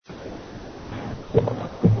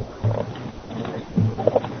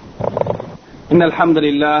إن الحمد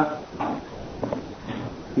لله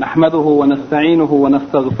نحمده ونستعينه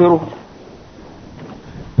ونستغفره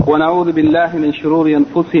ونعوذ بالله من شرور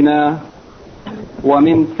أنفسنا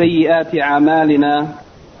ومن سيئات أعمالنا.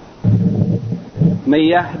 من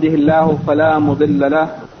يهده الله فلا مضل له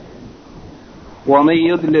ومن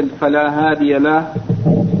يضلل فلا هادي له،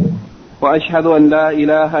 وأشهد أن لا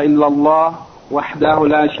إله إلا الله وحده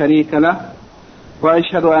لا شريك له،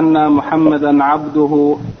 وأشهد أن محمدا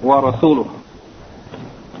عبده ورسوله.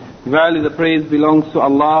 Verily the praise belongs to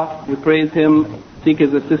Allah. We praise Him, seek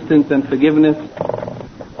His assistance and forgiveness,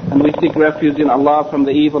 and we seek refuge in Allah from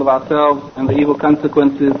the evil of ourselves and the evil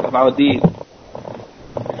consequences of our deeds.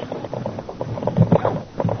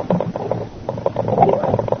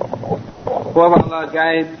 Whoever Allah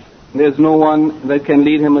guides, there is no one that can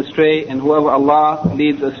lead him astray, and whoever Allah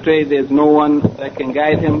leads astray, there is no one that can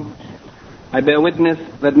guide him. I bear witness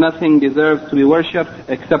that nothing deserves to be worshipped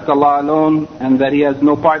except Allah alone, and that He has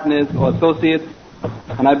no partners or associates.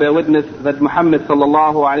 And I bear witness that Muhammad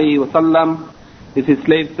sallallahu alaihi wasallam is His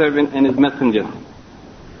slave servant and His messenger.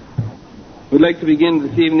 We'd like to begin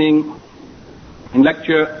this evening in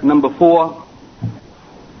lecture number 4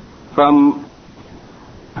 from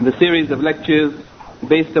the series of lectures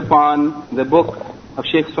based upon the book of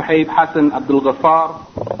Sheikh Suhaib Hassan Abdul Ghaffar,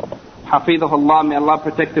 Hafidhahullah, may Allah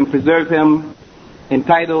protect and preserve him,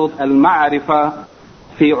 entitled Al-Ma'arifa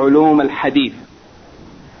fi Ulum Al-Hadith,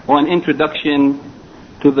 or an introduction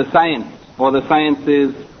to the science or the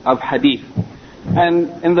sciences of Hadith.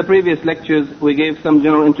 And in the previous lectures we gave some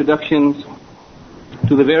general introductions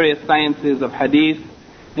to the various sciences of Hadith,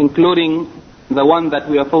 including the one that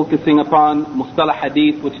we are focusing upon, Mustalah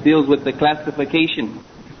Hadith, which deals with the classification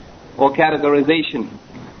or categorization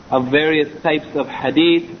of various types of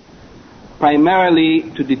Hadith, primarily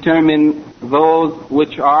to determine those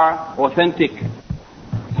which are authentic,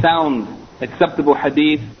 sound, acceptable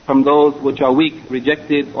Hadith from those which are weak,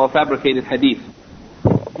 rejected or fabricated Hadith.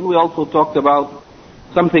 And we also talked about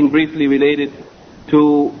something briefly related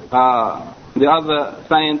to the other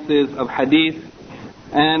sciences of Hadith,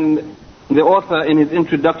 and the author in his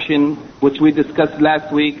introduction, which we discussed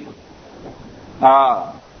last week,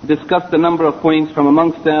 discussed a number of points, from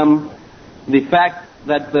amongst them the fact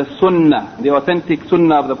that the sunnah, the authentic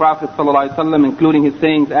sunnah of the Prophet ﷺ, including his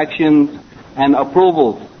sayings, actions and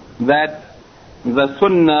approvals, that the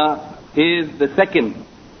sunnah is the second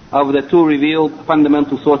of the two revealed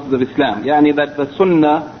fundamental sources of Islam. Yani that the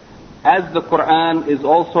sunnah, as the Quran, is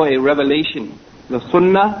also a revelation. The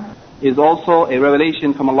sunnah is also a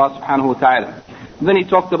revelation from Allah subhanahu wa ta'ala. Then he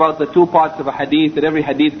talked about the two parts of a hadith, that every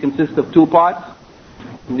hadith consists of two parts: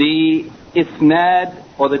 the isnad,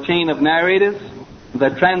 or the chain of narrators, the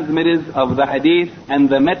transmitters of the hadith, and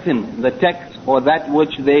the metin, the text, or that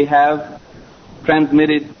which they have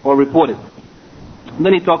transmitted or reported.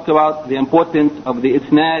 Then he talked about the importance of the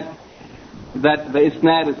isnad, that the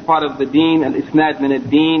isnad is part of the deen, al-isnad min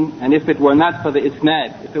ad-deen, and if it were not for the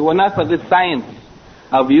isnad, if it were not for this science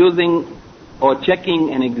of using or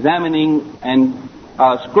checking and examining and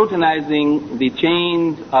scrutinizing the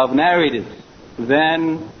chains of narrators,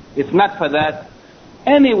 then if not for that,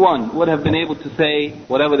 anyone would have been able to say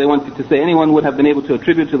whatever they wanted to say. Anyone would have been able to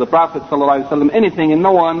attribute to the Prophet ﷺ anything, and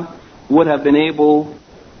no one would have been able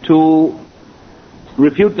to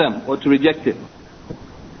refute them or to reject it.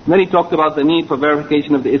 Then he talked about the need for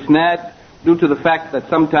verification of the isnad, due to the fact that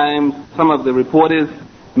sometimes some of the reporters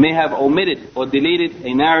may have omitted or deleted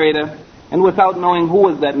a narrator, and without knowing who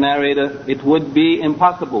was that narrator, it would be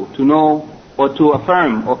impossible to know or to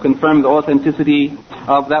affirm or confirm the authenticity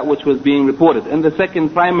of that which was being reported. And the second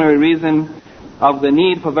primary reason of the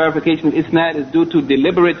need for verification of isnad is due to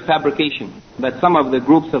deliberate fabrication, that some of the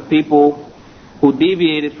groups of people who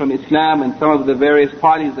deviated from Islam and some of the various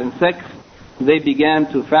parties and sects, they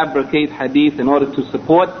began to fabricate hadith in order to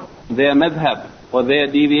support their madhab or their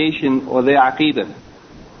deviation or their aqidah.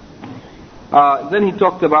 Then he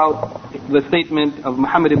talked about the statement of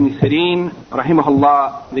Muhammad ibn Sirin,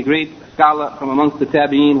 rahimahullah, the great scholar from amongst the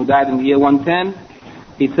Tabi'een who died in the year 110.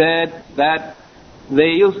 He said that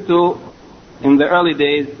they used to, in the early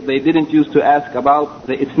days, they didn't used to ask about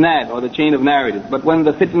the isnad or the chain of narrators. But when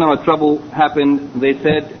the fitna or trouble happened, they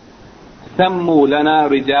said, Sammu lana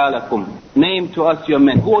rijalakum. Name to us your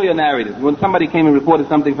men. Who are your narrators? When somebody came and reported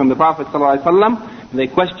something from the Prophet ﷺ, they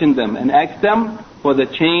questioned them and asked them for the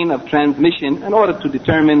chain of transmission in order to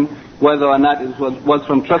determine whether or not it was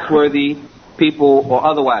from trustworthy people or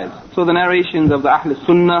otherwise. So the narrations of the Ahl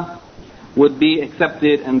Sunnah would be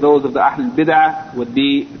accepted, and those of the Ahl Bid'ah would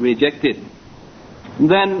be rejected.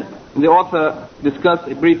 Then the author discussed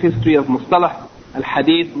a brief history of Mustalah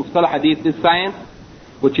al-Hadith. Mustalah Hadith, this science,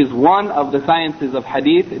 which is one of the sciences of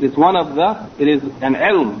hadith. It is an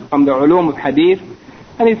ilm from the ulum of hadith.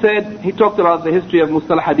 And he talked about the history of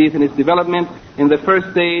mustalah hadith and its development. In the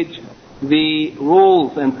first stage, the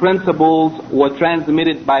rules and principles were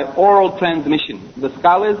transmitted by oral transmission. The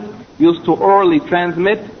scholars used to orally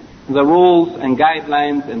transmit the rules and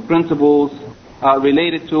guidelines and principles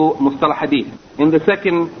related to mustalah hadith. In the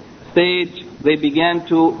second stage, they began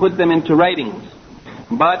to put them into writings,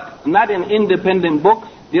 but not in independent books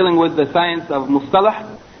dealing with the science of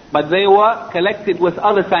mustalah, but they were collected with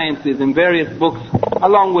other sciences in various books,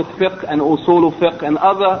 along with fiqh and usul fiqh and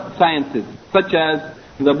other sciences, such as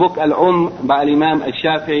the book by Imam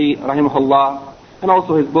al-Shafi'i rahimahullah, and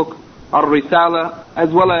also his book Al-Risala, as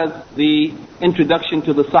well as the introduction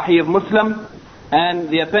to the Sahih of Muslim and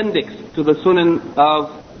the appendix to the Sunan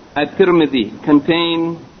of At-Tirmidhi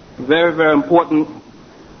contain very, very important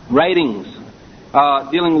writings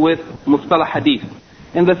dealing with mustalah hadith.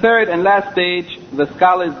 In the third and last stage, the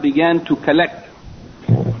scholars began to collect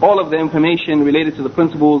all of the information related to the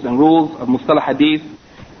principles and rules of mustalah hadith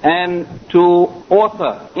and to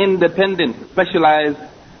author independent, specialized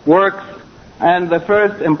works. And the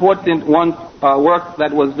first important work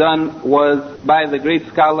that was done was by the great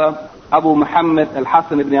scholar Abu Muhammad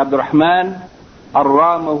al-Hasan ibn Abdurrahman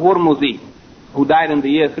al-Hurmuzi, who died in the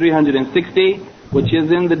year 360, which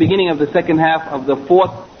is in the beginning of the second half of the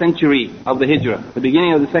 4th century of the Hijrah, the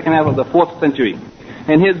beginning of the second half of the 4th century.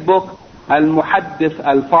 In his book, Al-Muhaddith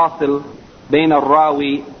Al-Fasil Bain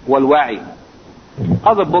Al-Rawi Wal-Wa'i.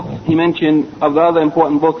 Other books he mentioned, of the other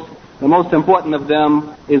important books, the most important of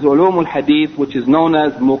them is Ulum al-Hadith, which is known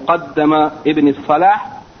as Muqaddama ibn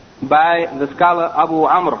Salah, by the scholar Abu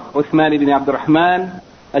Amr Uthman ibn Abdurrahman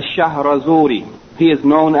al-Shahrazuri. He is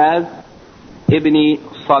known as Ibn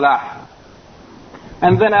Salah.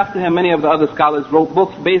 And then after him, many of the other scholars wrote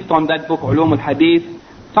books based on that book, Ulum al-Hadith.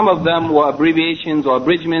 Some of them were abbreviations or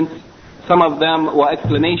abridgments. Some of them were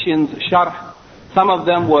explanations, sharh. Some of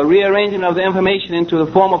them were rearranging of the information into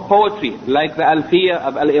the form of poetry, like the Alfiya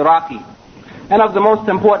of Al-Iraqi. And of the most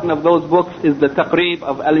important of those books is the Taqrib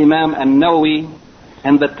of Al-Imam An-Nawawi,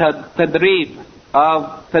 and the Tadrib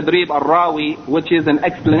of Tadrib Al-Rawi, which is an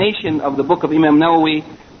explanation of the book of Imam Nawawi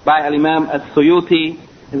by Al-Imam As-Suyuti.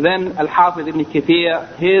 Then Al-Hafiz Ibn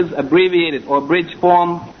Kathir, his abbreviated or abridged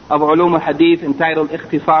form of Ulum al-Hadith entitled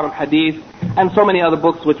Ikhtisar al-Hadith, and so many other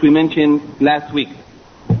books which we mentioned last week.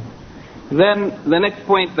 Then the next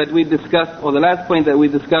point that we discussed, or the last point that we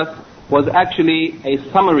discussed, was actually a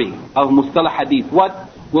summary of Mustalah Hadith. What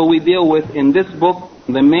will we deal with in this book?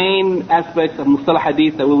 The main aspects of Mustalah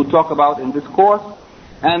Hadith that we will talk about in this course.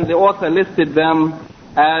 And the author listed them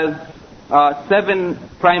as 7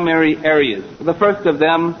 primary areas. The first of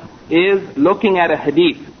them is looking at a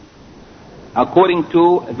hadith according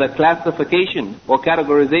to the classification or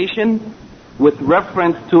categorization with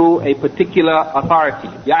reference to a particular authority.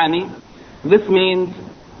 This means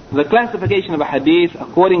the classification of a hadith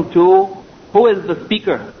according to who is the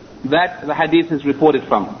speaker that the hadith is reported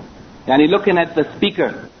from. Looking at the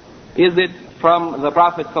speaker. Is it from the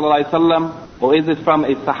Prophet ﷺ, or is it from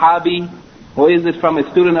a Sahabi, or is it from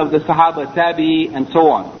a student of the Sahaba, Tabi'i, and so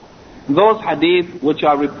on? Those hadith which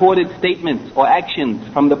are reported statements or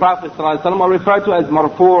actions from the Prophet ﷺ are referred to as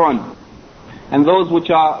marfu'un, and those which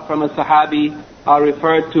are from a Sahabi are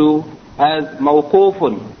referred to as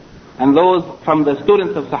mawqufun, and those from the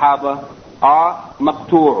students of Sahaba are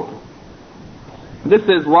maqtu'. This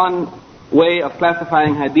is one way of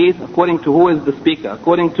classifying hadith according to who is the speaker,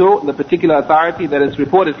 according to the particular authority that it's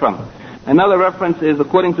reported from. Another reference is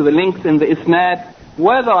according to the links in the isnad,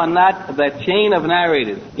 whether or not the chain of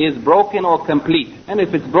narrators is broken or complete. And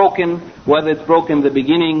if it's broken, whether it's broken in the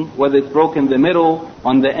beginning, whether it's broken in the middle,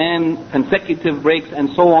 on the end, consecutive breaks,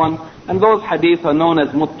 and so on. And those hadiths are known as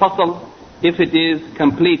muttasal if it is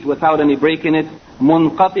complete without any break in it.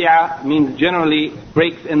 Munqati'a means generally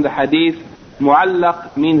breaks in the hadith.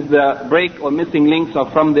 Mu'allaq means the break or missing links are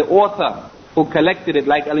from the author who collected it,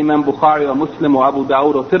 like Al-Imam Bukhari or Muslim or Abu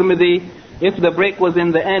Dawud or Tirmidhi. If the break was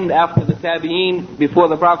in the end after the Tabi'een, before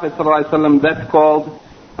the Prophet ﷺ, that's called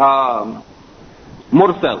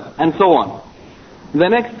Mursal, and so on. The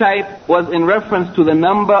next type was in reference to the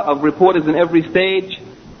number of reporters in every stage.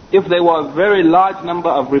 If there were a very large number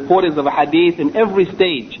of reporters of a hadith in every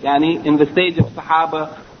stage, in the stage of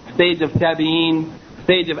Sahaba, stage of Tabi'een,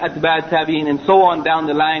 stage of Atba' Tabi'een, and so on down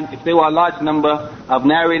the line, if there were a large number of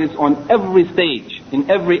narrators on every stage, in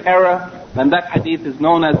every era, then that hadith is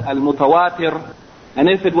known as al-mutawatir. And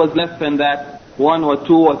if it was less than that, 1 or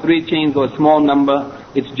 2 or 3 chains or a small number,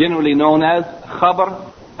 it's generally known as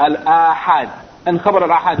khabar al-ahad. And khabar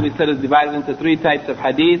al-ahad, we said, is divided into 3 types of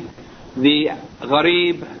hadith. the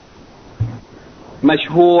gharib,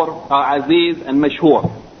 mashhur, aziz and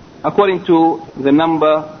mashhur, according to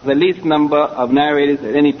the least number of narrators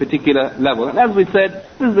at any particular level. And as we said,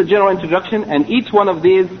 this is the general introduction, and each one of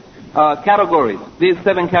these categories, these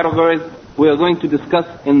 7 categories, we are going to discuss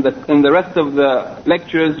in the rest of the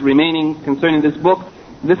lectures remaining concerning this book.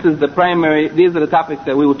 These are the topics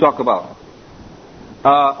that we will talk about.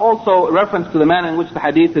 Also, reference to the manner in which the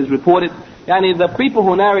hadith is reported. The people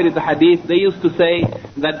who narrated the hadith, they used to say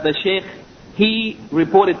that the Shaykh, he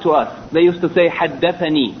reported to us. They used to say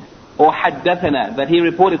haddathani or haddathana, that he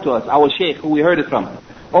reported to us, our Shaykh who we heard it from.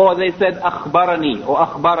 Or they said akhbarani or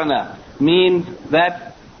akhbarana, means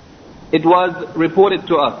that it was reported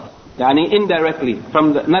to us. Indirectly,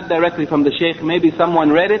 not directly from the Shaykh. Maybe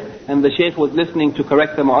someone read it and the Shaykh was listening to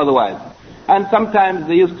correct them or otherwise. And sometimes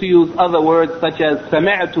they used to use other words such as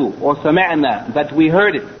sami'tu or sami'na, that we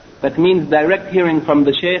heard it. That means direct hearing from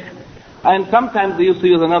the Shaykh. And sometimes they used to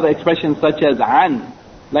use another expression such as an.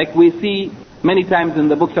 Like we see many times in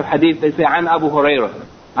the books of hadith, they say an Abu Hurairah,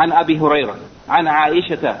 an Abi Hurairah, an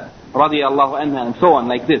Aishata radiyallahu anha, and so on,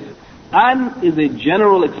 like this. An is a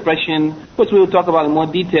general expression which we will talk about in more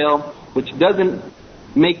detail, which doesn't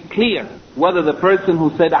make clear whether the person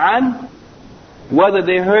who said an, whether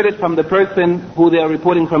they heard it from the person who they are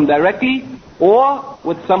reporting from directly or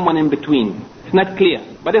with someone in between. It's not clear.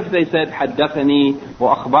 But if they said haddathani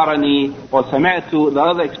or akhbarani or sami'tu, the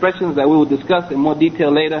other expressions that we will discuss in more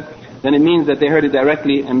detail later, then it means that they heard it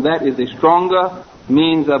directly, and that is a stronger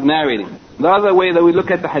means of narrating. The other way that we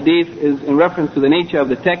look at the hadith is in reference to the nature of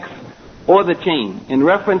the text or the chain, in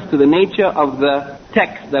reference to the nature of the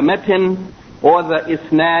text, the matan or the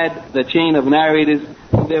isnad, the chain of narrators.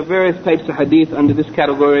 There are various types of hadith under this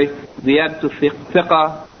category: ziyadatu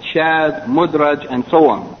thiqa, shadh, mudraj, and so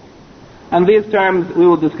on. And these terms we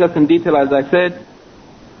will discuss in detail, as I said,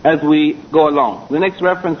 as we go along. The next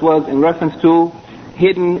reference was in reference to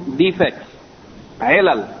hidden defects,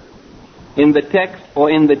 ilal, in the text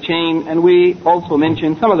or in the chain, and we also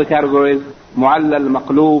mentioned some of the categories: mu'allal,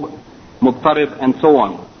 maqlub, muttarib, and so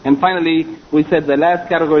on. And finally, we said the last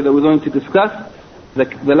category that we're going to discuss,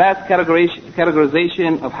 the last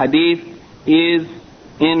categorization of hadith is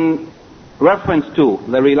in reference to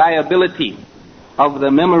the reliability of the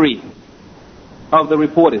memory of the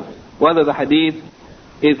reporters, whether the hadith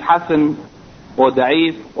is hasan or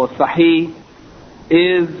da'if or sahih,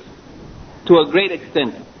 is to a great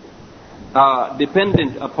extent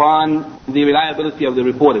dependent upon the reliability of the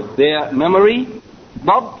reporters. Their memory,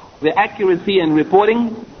 dabt, their accuracy in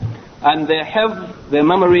reporting, and their hifz, their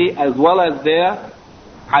memory, as well as their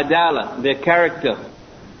adala, their character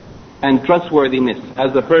and trustworthiness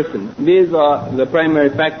as a person. These are the primary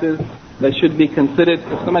factors that should be considered.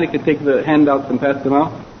 If somebody could take the handouts and pass them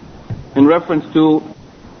out, in reference to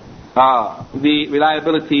the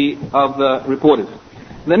reliability of the reporters.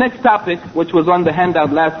 The next topic, which was on the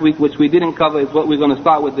handout last week, which we didn't cover, is what we're going to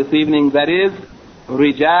start with this evening. That is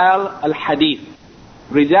Rijal al-Hadith.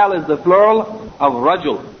 Rijal is the plural of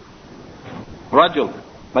Rajul. Rajul.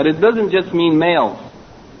 But it doesn't just mean males.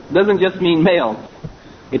 It doesn't just mean males.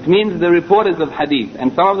 It means the reporters of Hadith.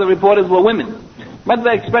 And some of the reporters were women. But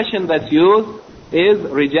the expression that's used is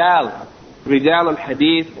Rijal. Rijal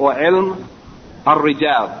al-Hadith or Ilm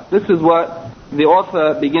al-Rijal. This is what the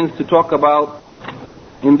author begins to talk about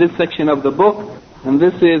in this section of the book. And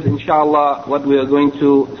this is, inshallah, what we are going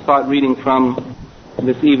to start reading from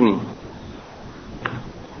this evening.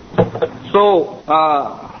 So,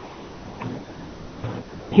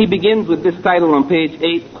 he begins with this title on page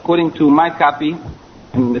 8, according to my copy.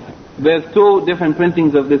 And there's 2 different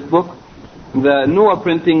printings of this book. The newer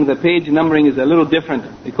printing, the page numbering is a little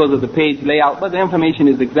different because of the page layout, but the information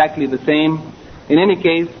is exactly the same. In any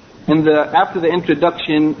case, after the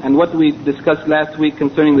introduction and what we discussed last week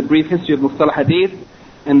concerning the brief history of Mustalah Hadith,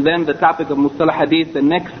 and then the topic of Mustalah Hadith, the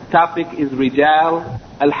next topic is Rijal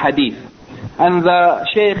al-Hadith. And the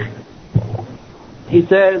Shaykh, he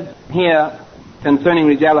says here concerning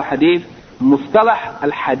Rijal al-Hadith, Mustalah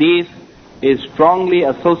al-Hadith is strongly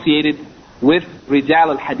associated with Rijal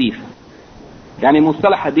al-Hadith. Yani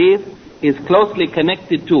Mustalah Hadith is closely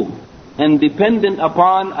connected to and dependent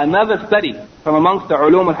upon another study from amongst the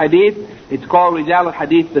Ulum al-Hadith. It's called Rijal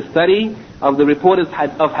al-Hadith, the study of the reporters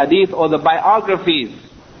of Hadith, or the biographies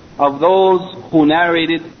of those who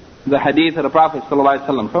narrated the Hadith of the Prophet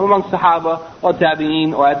ﷺ, from amongst Sahaba or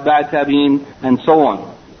Tabi'een or Atba' Tabi'een and so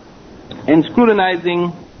on. And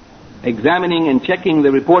scrutinizing, examining and checking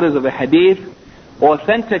the reporters of a Hadith,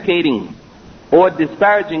 authenticating or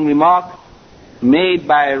disparaging remarks made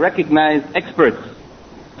by recognized experts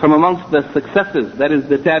from amongst the successors, that is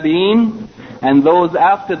the Tabi'een, and those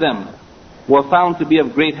after them, were found to be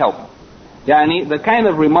of great help. Yani, the kind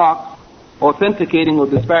of remarks, authenticating or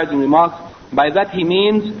disparaging remarks, by that he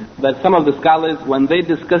means that some of the scholars, when they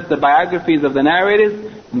discussed the biographies of the narrators,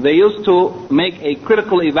 they used to make a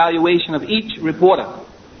critical evaluation of each reporter,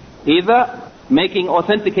 either making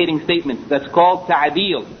authenticating statements, that's called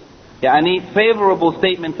ta'adil, yani favorable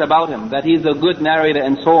statements about him, that he's a good narrator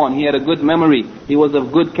and so on, he had a good memory, he was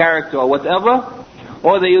of good character or whatever,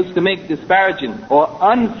 or they used to make disparaging or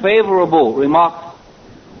unfavorable remarks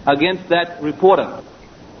against that reporter.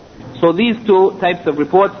 So these two types of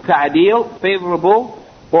reports, ta'adil, favorable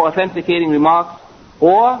or authenticating remarks,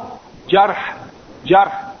 or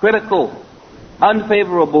jarh, critical,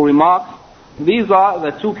 unfavorable remarks, these are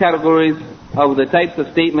the two categories of the types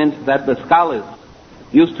of statements that the scholars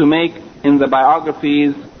used to make in the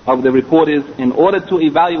biographies of the reporters in order to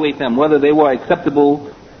evaluate them, whether they were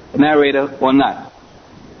acceptable narrator or not.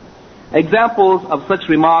 Examples of such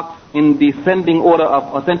remarks in descending order of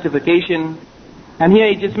authentication, and here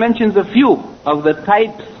he just mentions a few of the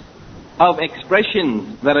types of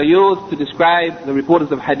expressions that are used to describe the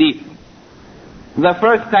reporters of hadith. The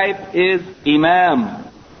first type is imam,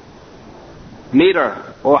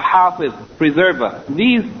 leader, or hafiz, preserver.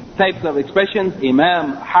 These types of expressions,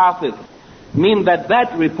 imam, hafiz, mean that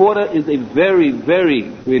that reporter is a very, very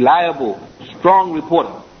reliable, strong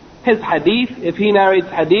reporter. His hadith, if he narrates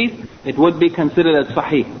hadith, it would be considered as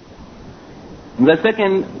sahih. The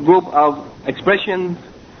second group of expressions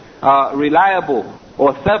are reliable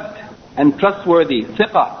or thabt and trustworthy,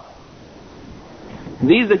 thiqa.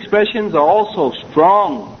 These expressions are also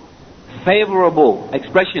strong, favorable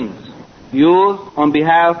expressions used on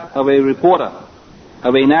behalf of a reporter,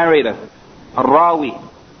 of a narrator, a rawi,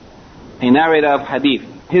 a narrator of hadith.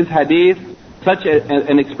 His hadith, such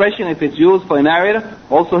an expression, if it's used for a narrator,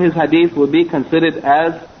 also his hadith will be considered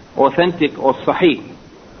as authentic or sahih.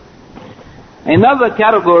 Another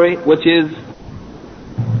category, which is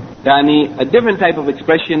a different type of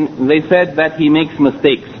expression, they said that he makes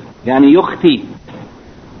mistakes. Yukhti.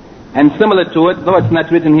 And similar to it, though it's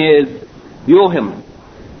not written here, is yuhim.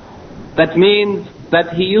 That means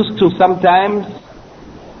that he used to sometimes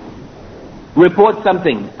report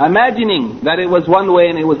something, imagining that it was one way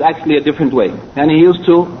and it was actually a different way. And he used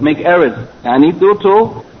to make errors. And due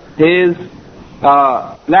to his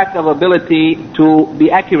lack of ability to be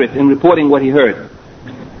accurate in reporting what he heard.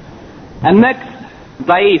 And next,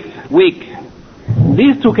 da'if, weak.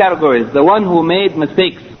 These two categories, the one who made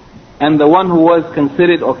mistakes and the one who was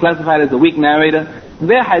considered or classified as a weak narrator,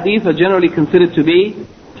 their hadith are generally considered to be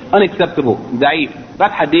unacceptable, da'if.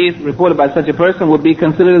 That hadith reported by such a person would be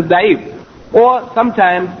considered as da'if. Or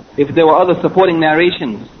sometimes, if there were other supporting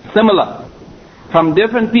narrations, similar, from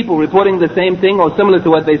different people reporting the same thing or similar to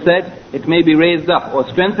what they said, it may be raised up or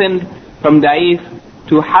strengthened from da'if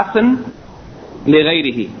to hasan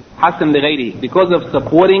lighayrihi. Hasan lighayrihi, because of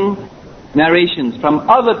supporting narrations from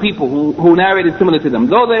other people who narrated similar to them.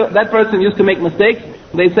 Though that person used to make mistakes,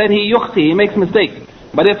 they said he yukhti, he makes mistakes.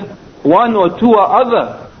 But if one or two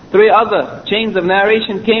or three other chains of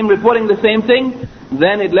narration came reporting the same thing,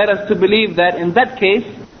 then it led us to believe that in that case,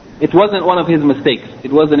 it wasn't one of his mistakes.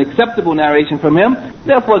 It was an acceptable narration from him,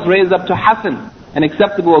 therefore it's raised up to hasan, an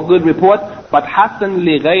acceptable or good report, but hasan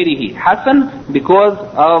li ghayrihi. Hasan because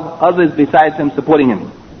of others besides him supporting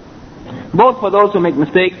him. Both for those who make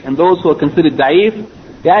mistakes and those who are considered da'if,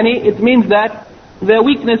 it means that their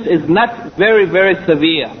weakness is not very, very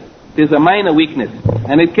severe. It is a minor weakness,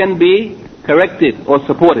 and it can be corrected or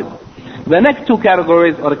supported. The next two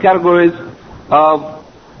categories are the categories of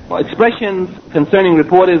expressions concerning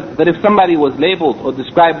reporters that if somebody was labeled or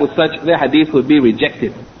described with such, their hadith would be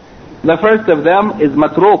rejected. The first of them is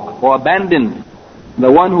matruk, or abandoned.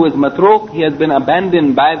 The one who is matruk, he has been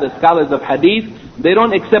abandoned by the scholars of hadith. They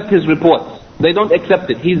don't accept his reports. They don't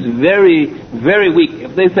accept it. He's very, very weak.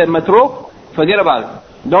 If they said matruk, forget about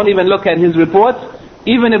it. Don't even look at his reports.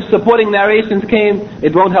 Even if supporting narrations came,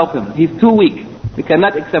 it won't help him. He's too weak. We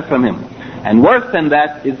cannot accept from him. And worse than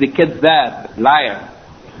that is the kadhab, liar.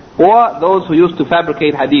 Or those who used to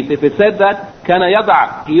fabricate hadith. If it said that, kana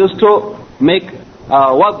yad'a, he used to make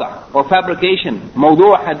wada' or fabrication,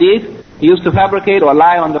 mawdu' hadith, he used to fabricate or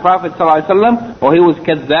lie on the Prophet ﷺ, or he was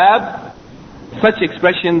kadhab. Such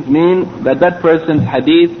expressions mean that that person's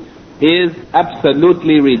hadith is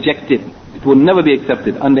absolutely rejected. It will never be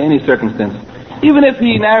accepted under any circumstance. Even if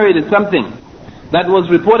he narrated something that was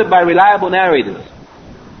reported by reliable narrators,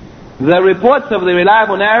 the reports of the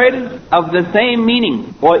reliable narrators of the same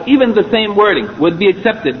meaning or even the same wording would be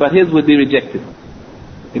accepted, but his would be rejected.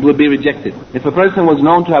 It would be rejected. If a person was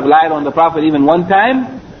known to have lied on the Prophet even one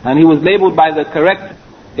time, and he was labeled by the correct,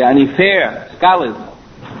 fair scholars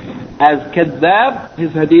as kadhab,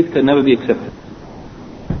 his hadith can never be accepted.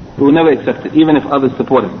 We will never accept it, even if others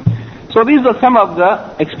support him. So these are some of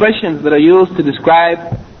the expressions that are used to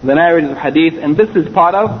describe the narrators of hadith, and this is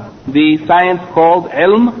part of the science called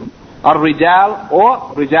ilm al-rijal or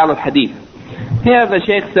rijal al-hadith. Here the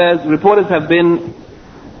Shaykh says reporters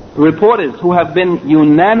who have been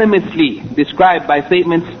unanimously described by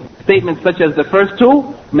statements such as the first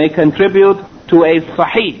two may contribute to a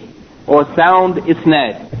sahih or sound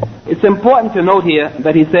isnad. It's important to note here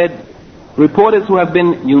that he said reporters who have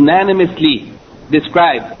been unanimously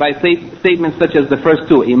described by statements such as the first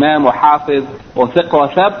two, imam or hafiz or thiqa or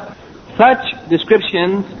thab. Such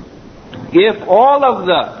descriptions, if all of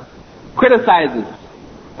the criticizers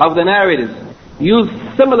of the narrators use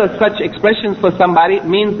similar such expressions for somebody,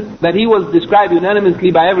 means that he was described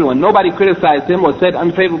unanimously by everyone. Nobody criticized him or said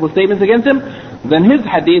unfavorable statements against him, then his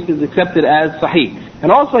hadith is accepted as sahih.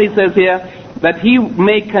 And also he says here that he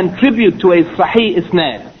may contribute to a sahih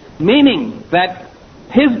isnad, meaning that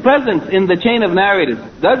his presence in the chain of narrators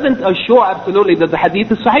doesn't assure absolutely that the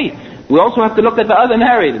hadith is sahih. We also have to look at the other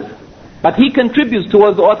narrators. But he contributes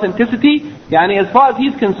towards the authenticity. Yani as far as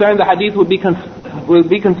he's concerned, the hadith will be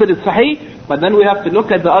considered sahih, but then we have to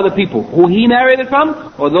look at the other people, who he narrated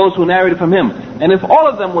from, or those who narrated from him. And if all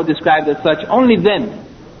of them were described as such, only then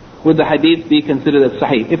would the hadith be considered as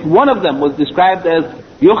sahih. If one of them was described as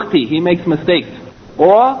yukhti, he makes mistakes,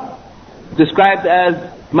 or described as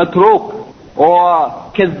matruk,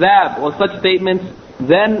 or kizab, or such statements,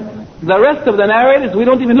 then the rest of the narrators, we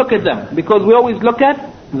don't even look at them, because we always look at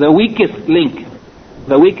the weakest link.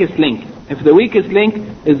 The weakest link. If the weakest link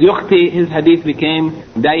is yukhti, his hadith became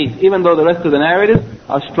da'if, even though the rest of the narrators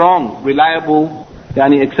are strong, reliable,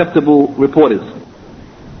 acceptable reporters.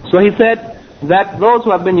 So he said that those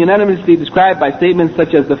who have been unanimously described by statements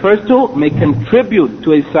such as the first two may contribute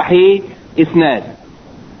to a sahih isnad.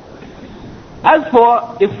 As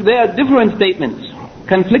for if there are different statements,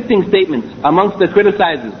 conflicting statements amongst the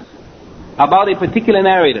criticizers about a particular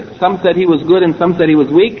narrator, some said he was good and some said he was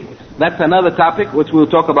weak, that's another topic which we'll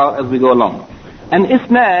talk about as we go along. An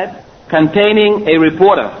isnad containing a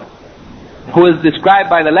reporter who is described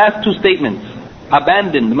by the last two statements,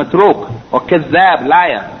 abandoned, matruk, or kazzab,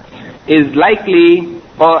 liar, is likely,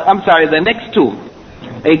 the next two,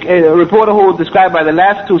 a reporter who is described by the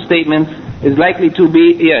last two statements is likely to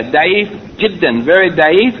be da'if, jiddan, very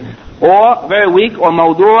da'if, or very weak, or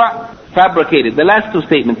mawdu', fabricated. The last two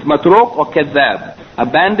statements, matruk or kazzab,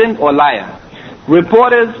 abandoned or liar.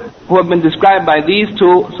 Reporters who have been described by these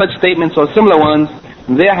two such statements or similar ones,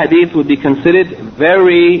 their hadith would be considered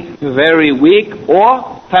very, very weak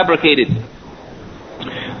or fabricated.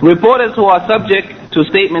 Reporters who are subject to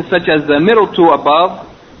statements such as the middle two above,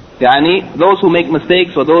 those who make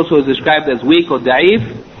mistakes or those who are described as weak or da'if,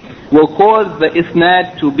 will cause the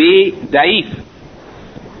isnad to be da'if.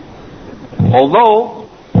 Although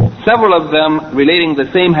several of them relating the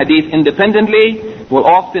same hadith independently will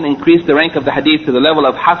often increase the rank of the hadith to the level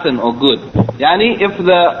of hasan or good. If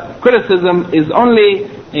the criticism is only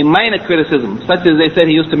a minor criticism, such as they said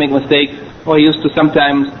he used to make mistakes, or he used to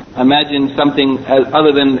sometimes imagine something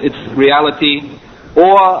other than its reality,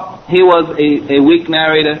 or he was a weak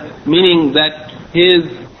narrator, meaning that his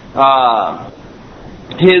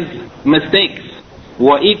mistakes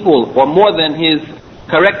were equal or more than his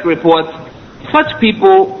correct reports, such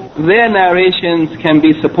people, their narrations can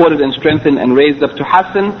be supported and strengthened and raised up to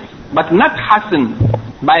hasan, but not hasan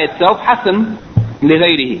by itself, hasan li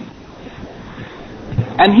ghayrihi.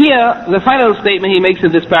 And here, the final statement he makes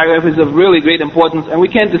in this paragraph is of really great importance, and we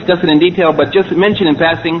can't discuss it in detail, but just mention in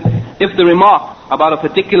passing, if the remark about a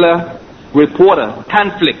particular reporter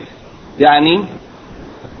conflict,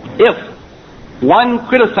 if one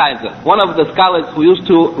criticizer, one of the scholars who used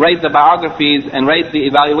to write the biographies and write the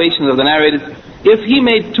evaluations of the narrators, if he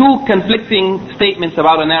made two conflicting statements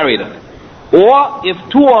about a narrator, or if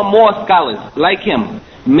two or more scholars like him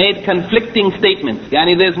made conflicting statements,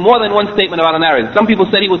 there's more than one statement about a narrator. Some people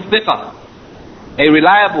said he was thiqa, a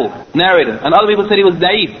reliable narrator, and other people said he was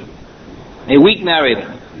da'if, a weak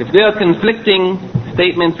narrator. If there are conflicting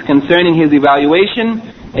statements concerning his evaluation,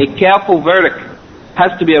 a careful verdict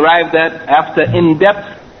has to be arrived at after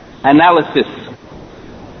in-depth analysis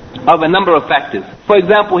of a number of factors. For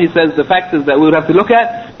example, he says the factors that we would have to look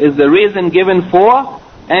at is the reason given for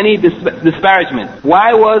any disparagement.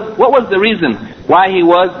 What was the reason why he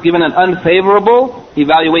was given an unfavorable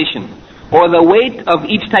evaluation? Or the weight of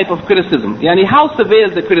each type of criticism. How severe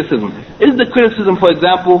is the criticism? Is the criticism, for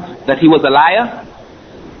example, that he was a liar?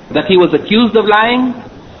 That he was accused of lying?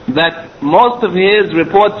 That most of his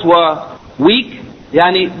reports were weak?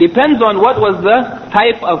 Depends on what was the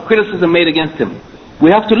type of criticism made against him. we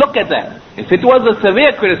have to look at that. If it was a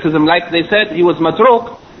severe criticism, like they said he was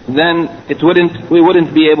matruk, then we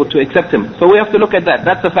wouldn't be able to accept him. So we have to look at that.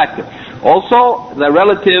 That's a factor. Also, the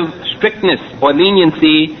relative strictness or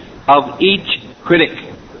leniency of each critic.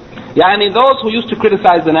 Yani those who used to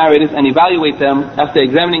criticize the narrators and evaluate them after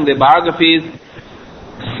examining their biographies,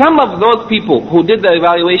 some of those people who did the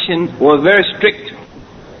evaluation were very strict,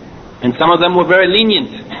 and some of them were very lenient,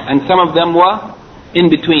 and some of them were in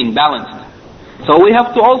between, balanced. So we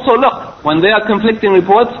have to also look, when there are conflicting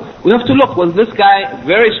reports, we have to look, was this guy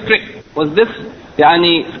very strict? Was this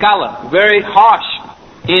scholar very harsh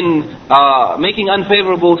in making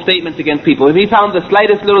unfavorable statements against people? If he found the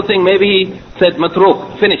slightest little thing, maybe he said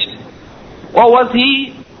matruk, finished. Or was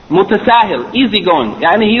he mutasahil, easygoing?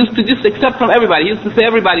 He used to just accept from everybody. He used to say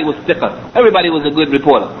everybody was thiqah, everybody was a good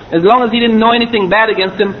reporter. As long as he didn't know anything bad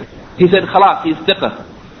against him, he said khalas, he's thiqah.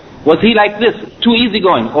 Was he like this, too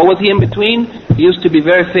easygoing? Or was he in between? He used to be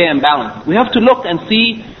very fair and balanced. We have to look and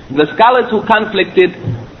see the scholars who conflicted,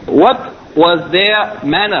 what was their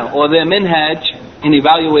manner or their minhaj in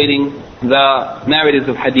evaluating the narratives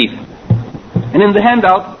of hadith. And in the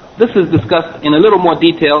handout, this is discussed in a little more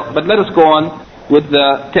detail, but let us go on with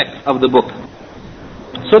the text of the book.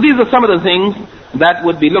 So these are some of the things that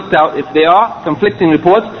would be looked at if there are conflicting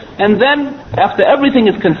reports, and then after everything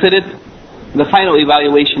is considered, the final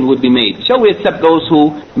evaluation would be made. Shall we accept those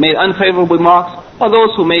who made unfavorable remarks, or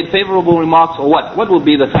those who made favorable remarks, or what? What will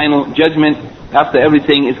be the final judgment after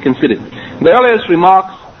everything is considered? The earliest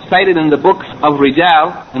remarks cited in the books of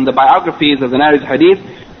Rijal and the biographies of the narrated hadith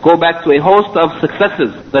go back to a host of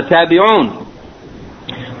successors, the Tabi'un,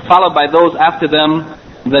 followed by those after them,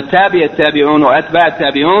 the Tabi'un or Atba'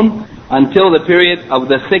 Tabi'un, until the period of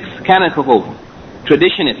the 6 canonical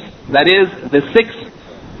traditionists, that is, the 6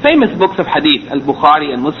 famous books of hadith,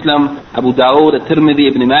 Al-Bukhari and Muslim, Abu Dawood, At-Tirmidhi,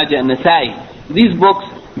 Ibn Majah, and Nasa'i. These books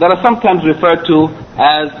that are sometimes referred to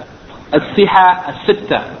as As-Siha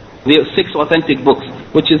As-Sitta, the 6 authentic books,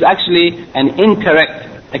 which is actually an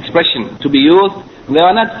incorrect expression to be used. There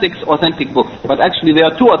are not 6 authentic books, but actually there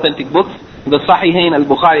are 2 authentic books, the Sahihain,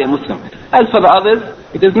 Al-Bukhari and Muslim. As for the others,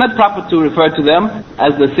 it is not proper to refer to them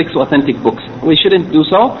as the 6 authentic books. We shouldn't do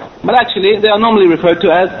so, but actually they are normally referred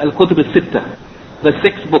to as Al-Qutb As-Sitta, the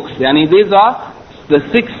 6 books. These are the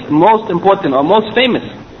 6 most important or most famous.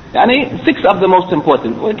 6 of the most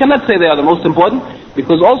important. We cannot say they are the most important,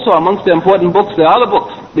 because also amongst the important books there are other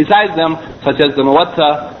books besides them, such as the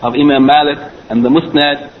Muwatta of Imam Malik and the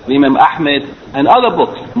Musnad of Imam Ahmed and other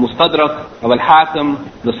books, Mustadrak of Al-Hakim,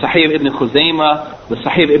 the Sahih Ibn Khuzaymah, the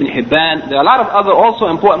Sahih Ibn Hibban. There are a lot of other also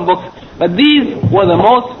important books, but these were the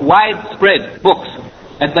most widespread books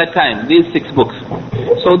at that time, these 6 books.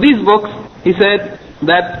 So these books, he said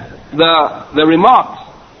that the remarks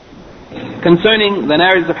concerning the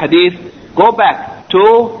narratives of hadith go back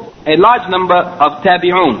to a large number of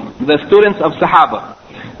tabi'un, the students of Sahaba.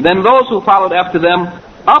 Then those who followed after them,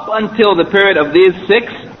 up until the period of these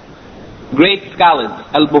 6 great scholars,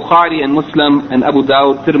 Al-Bukhari and Muslim and Abu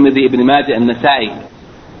Dawud, Tirmidhi, Ibn Majah and Nasa'i.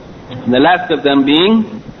 The last of them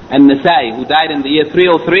being An-Nasa'i, who died in the year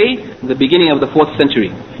 303, the beginning of the 4th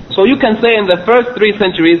century. So you can say in the first 3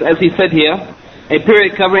 centuries, as he said here, a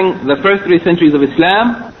period covering the first 3 centuries of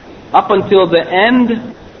Islam, up until the end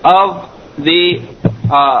of the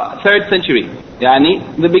 3rd century.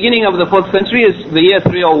 The beginning of the 4th century is the year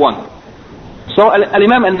 301. So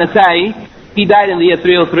Al-Imam An-Nasa'i, he died in the year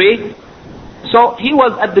 303. So he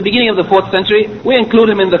was at the beginning of the 4th century. We include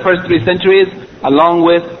him in the first 3 centuries, along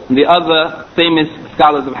with the other famous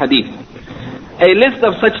scholars of hadith. A list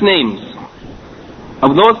of such names,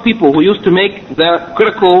 of those people who used to make the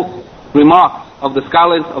critical remarks of the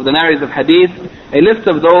scholars of the narratives of hadith, a list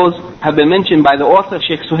of those have been mentioned by the author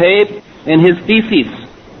Sheikh Suhaib in his thesis,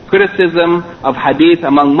 Criticism of Hadith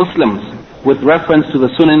Among Muslims, with reference to the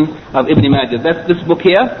Sunan of Ibn Majah. That's this book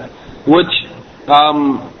here, which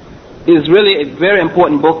is really a very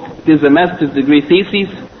important book. It is a master's degree thesis.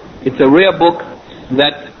 It's a rare book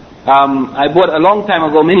that I bought a long time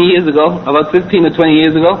ago, many years ago, about 15 or 20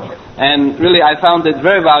 years ago, and really I found it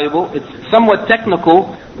very valuable. It's somewhat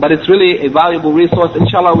technical, but it's really a valuable resource.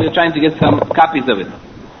 Inshallah, we are trying to get some copies of it.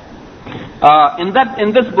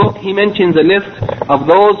 In this book, he mentions a list of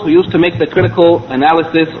those who used to make the critical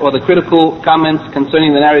analysis or the critical comments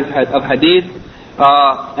concerning the narratives of hadith.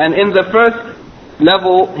 And in the first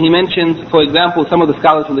level, he mentions, for example, some of the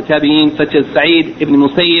scholars from the Tabi'een, such as Sa'id ibn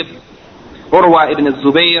Musayyib, Urwa ibn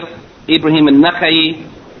al-Zubayr, Ibrahim al-Nakha'i,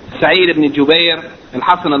 Sa'id ibn Jubayr,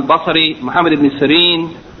 Al-Hasan al-Basri, Muhammad ibn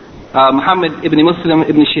Sirin, Muhammad ibn Muslim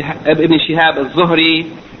ibn Shihab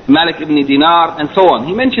al-Zuhri, Malik ibn Dinar, and so on.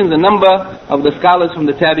 He mentions a number of the scholars from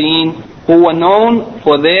the Tabi'een who were known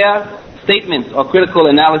for their statements or critical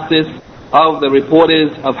analysis of the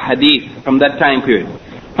reporters of hadith from that time period.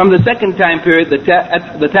 From the second time period, the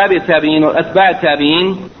Tabi'at Tabi'een or Atba'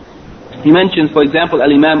 Tabi'een, he mentions, for example,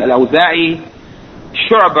 Al-Imam Al-Awza'i,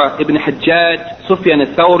 Shu'bah ibn Hajjaj, Sufyan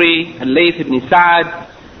al-Thawri, Al-Layth ibn Sa'ad,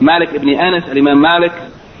 Malik ibn Anas, Al-Imam Malik,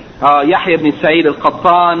 Yahya ibn Sa'id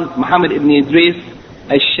al-Qattan, Muhammad ibn Idris,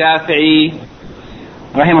 Al-Shafi'i,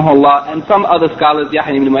 rahimahullah, and some other scholars,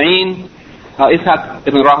 Yahya ibn Ma'in, Ishaq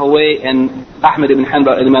ibn Rahaway, and Ahmad ibn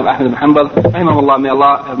Hanbal, Imam Ahmad ibn Hanbal, rahimahullah, may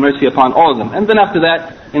Allah have mercy upon all of them. And then after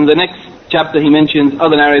that, in the next chapter, he mentions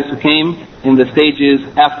other narrators who came in the stages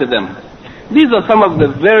after them. These are some of the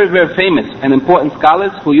very, very famous and important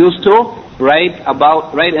scholars who used to write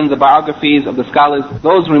in the biographies of the scholars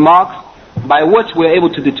those remarks by which we're able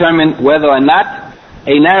to determine whether or not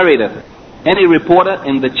a narrator, any reporter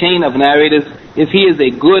in the chain of narrators, if he is a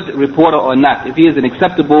good reporter or not, if he is an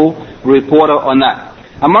acceptable reporter or not.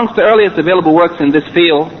 Amongst the earliest available works in this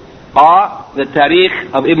field are the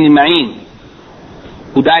Tarikh of Ibn Ma'in,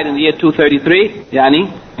 who died in the year 233,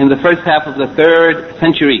 in the first half of the 3rd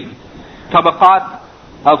century. Tabaqat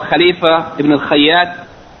of Khalifa Ibn al-Khayyat,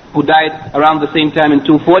 who died around the same time in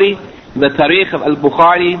 240. The Tarikh of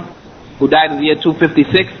Al-Bukhari, who died in the year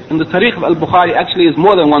 256. And the Tarikh of Al-Bukhari actually is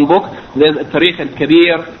more than one book. There's a Tarikh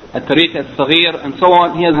al-Kabir, a Tarikh al-Saghir, and so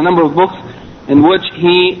on. He has a number of books in which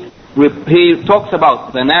he talks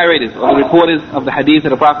about the narrators or the reporters of the hadith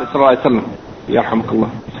of the Prophet ﷺ.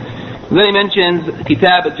 Then he mentions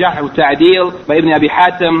Kitab al-Jarh al-Ta'dil by Ibn Abi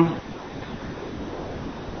Hatim,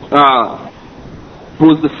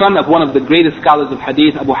 who is the son of one of the greatest scholars of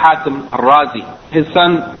hadith, Abu Hatim al-Razi. His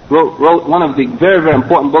son wrote one of the very, very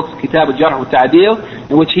important books, Kitab al-Jarh al-Ta'dil,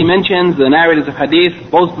 in which he mentions the narrators of hadith,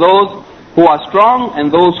 both those who are strong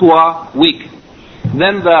and those who are weak.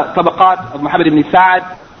 Then the Tabaqat of Muhammad ibn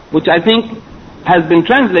Sa'ad, which I think has been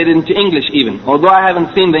translated into English even, although I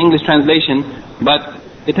haven't seen the English translation, but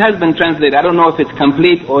it has been translated. I don't know if it's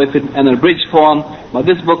complete or if it's an abridged form, but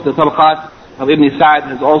this book, the Tabaqat of Ibn Sa'ad,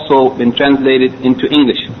 has also been translated into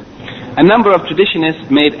English. A number of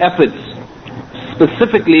traditionists made efforts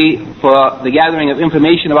specifically for the gathering of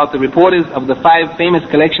information about the reporters of the 5 famous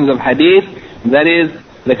collections of hadith, that is,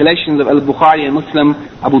 the collections of Al-Bukhari and Muslim,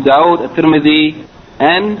 Abu Dawud, Al-Tirmidhi,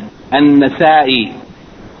 and An-Nasa'i.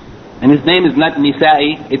 And his name is not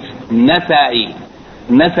Nisa'i, it's Nasa'i.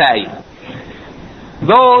 Nasa'i.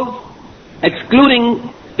 Those,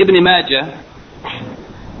 excluding Ibn Majah,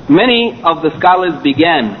 many of the scholars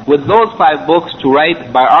began with those 5 books to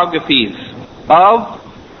write biographies of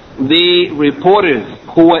the reporters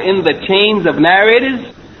who were in the chains of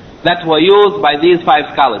narrators that were used by these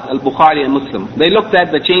 5 scholars, Al-Bukhari and Muslim. They looked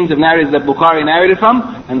at the chains of narrators that Bukhari narrated from,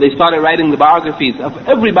 and they started writing the biographies of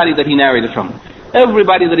everybody that he narrated from,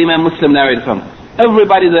 everybody that Imam Muslim narrated from,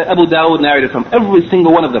 everybody that Abu Dawud narrated from, every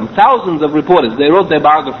single one of them. Thousands of reporters, they wrote their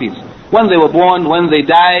biographies. When they were born, when they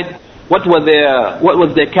died, what was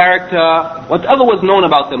their character, whatever was known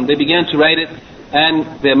about them, they began to write it, and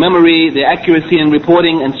their memory, their accuracy in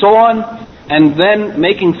reporting, and so on, and then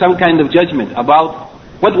making some kind of judgment about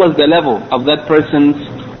what was the level of that person's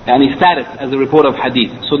status as a reporter of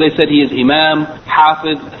hadith. So they said he is Imam,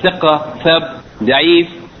 Hafiz, Thiqa, Thab,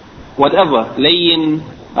 Da'if, whatever, Layyin,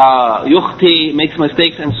 Yukhti, makes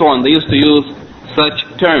mistakes, and so on. They used to use such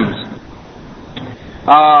terms.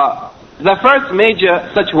 The first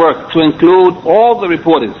major such work to include all the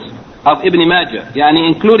reporters of Ibn Majah,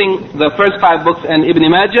 including the first 5 books and Ibn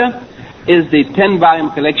Majah, is the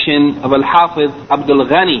 10-volume collection of Al-Hafiz Abdul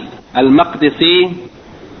Ghani Al-Maqdisi,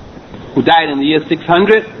 who died in the year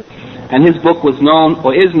 600, and his book was known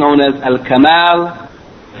or is known as Al-Kamal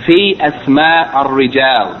Fi Asma'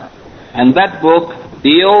 Al-Rijal. And that book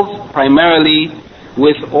deals primarily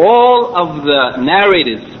with all of the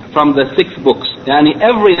narrators from the 6 books.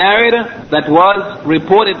 Every narrator that was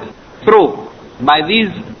reported through by these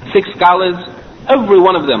 6 scholars, every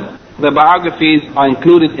one of them, the biographies are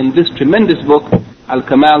included in this tremendous book,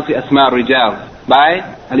 Al-Kamal Fi Asma' Al-Rijal, by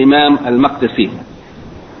Al-Imam Al-Maqdisi.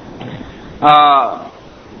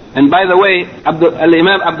 And by the way,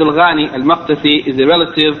 Al-Imam Abdul Ghani Al-Maqdisi is a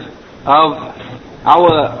relative of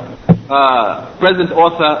our present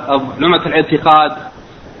author of Lum'at Al-I'tiqad,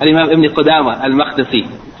 Al-Imam Ibn Qudama Al-Maqdisi.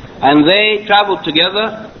 And they traveled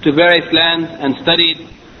together to various lands and studied,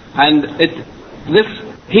 and this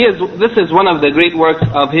is one of the great works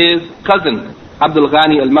of his cousin, Abdul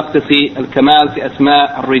Ghani Al-Maqdisi, Al-Kamal Fi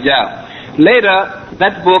Asma' Al-Rijal. Later,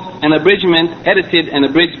 that book, an abridgment, edited and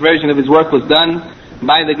abridged version of his work was done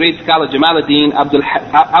by the great scholar Jamaluddin Abu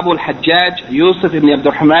al-Hajjaj Yusuf ibn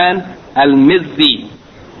Abdurrahman al-Mizzi,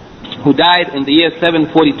 who died in the year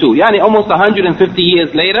 742. Yani almost 150 years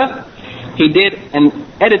later, he did an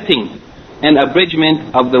editing and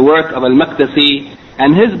abridgment of the work of al-Maqdisi,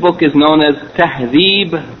 and his book is known as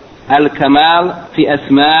Tahdhib al-Kamal fi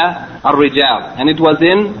Asma al-Rijal, and it was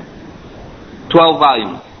in 12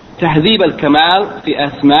 volumes. Tahdhib al-Kamal fi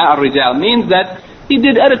Asma al-Rijal means that he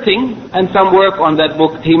did editing and some work on that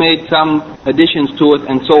book. He made some additions to it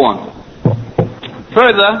and so on.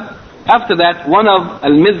 Further, after that, one of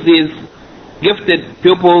al-Mizzi's gifted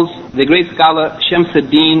pupils, the great scholar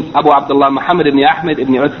Shamsuddin Abu Abdullah Muhammad ibn Ahmed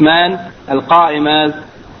ibn Uthman al-Qa'imaz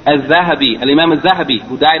al-Zahabi, al-Imam al-Zahabi,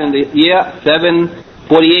 who died in the year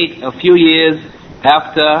 748, a few years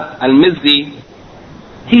after al-Mizzi,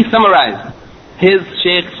 he summarized his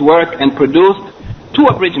sheikh's work and produced two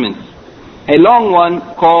abridgments. A long one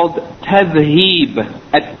called Tadhhib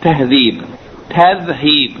at-Tahdhib,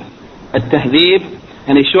 Tadhhib at-Tahdhib,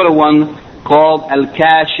 and a shorter one called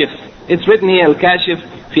Al-Kashif. It's written here Al-Kashif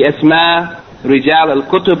fi Asma Rijal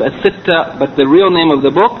al-Kutub al-Sitta, but the real name of the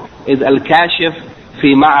book is Al-Kashif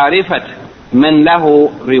fi Ma'arifat Man Lahu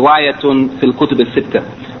Riwayatun fil Kutub al-Sitta.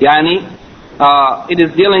 Yani, it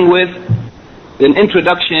is dealing with an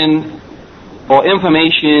introduction or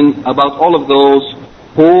information about all of those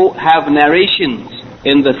who have narrations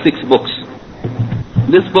in the 6 books.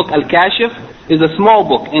 This book, Al-Kashif, is a small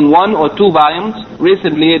book in 1 or 2 volumes.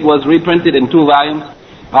 Recently it was reprinted in 2 volumes.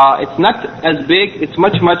 It's not as big, it's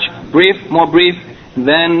much more brief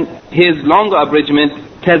than his longer abridgment,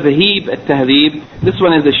 Tadhhib at-Tahdhib. This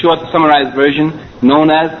one is a short summarized version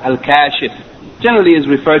known as Al-Kashif. Generally is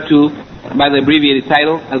referred to by the abbreviated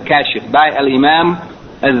title, Al-Kashif, by Al-Imam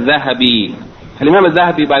al-Zahabi. Al-Imam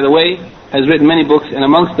al-Zahabi, by the way, has written many books, and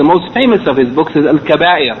amongst the most famous of his books is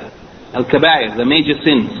Al-Kaba'ir. Al-Kaba'ir, the major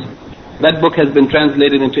sins. That book has been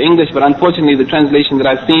translated into English, but unfortunately the translation that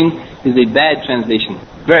I've seen is a bad translation.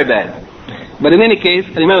 Very bad. But in any case,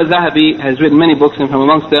 Imam al-Zahabi has written many books, and from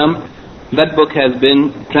amongst them, that book has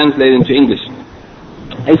been translated into English.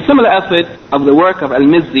 A similar effort of the work of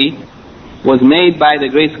al-Mizzi was made by the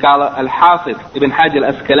great scholar Al-Hafiz Ibn Hajar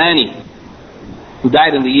al-Asqalani, who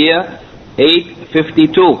died in the year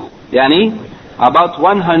 852. Yani, about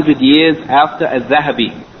 100 years after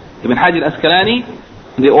al-Zahabi. Ibn Hajar al-Asqalani,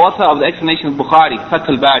 the author of the explanation of Bukhari, Fath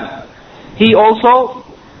al-Bari, he also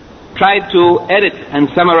tried to edit and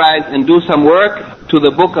summarize and do some work to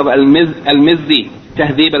the book of al-Mizzi,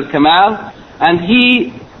 Tahdhib al-Kamal, and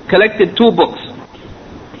he collected 2 books.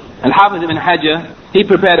 Al-Hafiz Ibn Hajar, he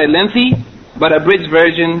prepared a lengthy but abridged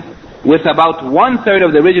version with about 1/3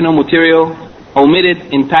 of the original material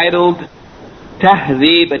omitted, entitled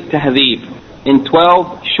Tahdhib at-Tahdhib, in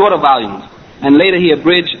 12 shorter volumes, and later he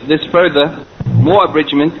abridged this further, more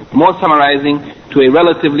abridgment, more summarizing, to a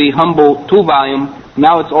relatively humble 2 volume.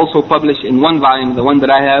 Now it's also published in 1 volume. The one that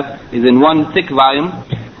I have is in 1 thick volume,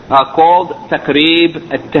 called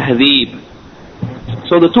Taqrib at-Tahdhib.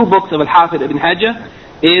 So the 2 books of Al-Hafid Ibn Hajar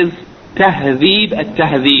is Tahdhib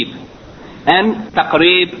at-Tahdhib and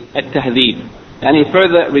Taqrib at-Tahdhib, and a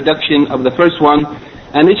further reduction of the first one.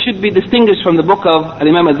 And it should be distinguished from the book of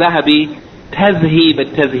Al-Imam al-Zahabi, Tadhhib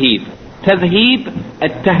at-Tahdhib. Tadhhib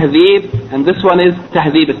at-Tahdhib, and this one is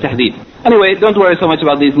Tahdhib at-Tahdhib. Anyway, don't worry so much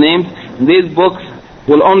about these names. These books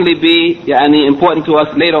will only be important to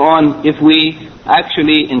us later on if we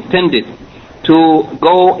actually intended to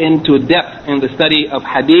go into depth in the study of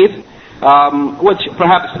hadith, which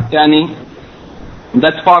perhaps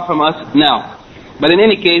that's far from us now. But in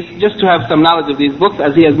any case, just to have some knowledge of these books,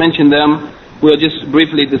 as he has mentioned them, we are just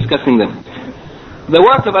briefly discussing them. The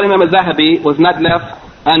work of Imam al-Zahabi was not left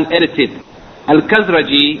unedited.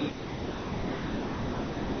 Al-Khazraji,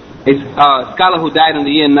 a scholar who died in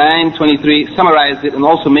the year 923, summarized it and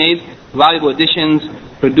also made valuable additions,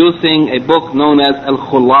 producing a book known as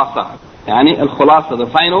Al-Khulasa. Al-Khulasa, the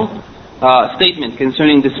final statement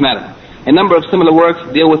concerning this matter. A number of similar works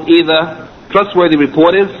deal with either trustworthy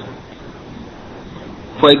reporters,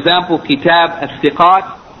 for example, Kitab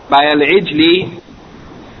al-Thiqat by Al-Ijli,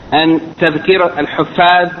 and Tadhkir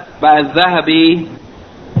al-Huffaz by Al-Zahabi.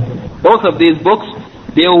 Both of these books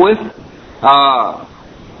deal with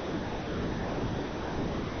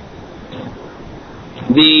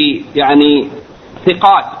the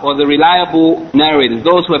thiqat, or the reliable narrators,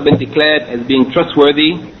 those who have been declared as being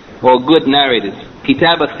trustworthy or good narrators.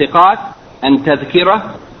 Kitab al-Thiqat and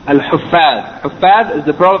Tadhkira al-Huffaz. Huffaz is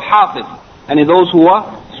the plural of Hafiz, and those who are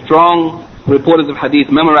strong reporters of hadith,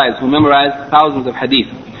 who memorized thousands of hadith.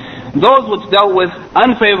 Those which dealt with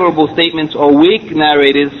unfavorable statements or weak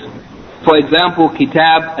narrators, for example,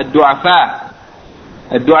 Kitab al-Du'afa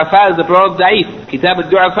Al-Du'afa is the plural of Da'if. Kitab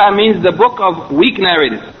al-Du'afa means the book of weak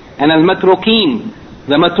narrators. And Al-Matrukeen,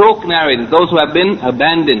 the Matruk narrators, those who have been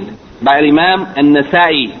abandoned, by Imam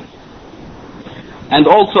An-Nasa'i. And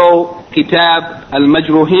also Kitab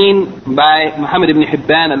Al-Majruhin by Muhammad ibn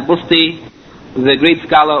Hibban al-Busti, the great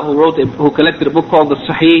scholar who collected a book called the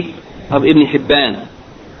Sahih of Ibn Hibban.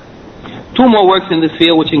 Two more works in this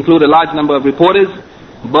field which include a large number of reporters,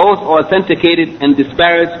 both authenticated and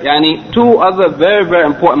disparaged. Two other very, very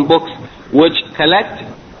important books which collect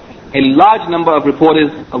a large number of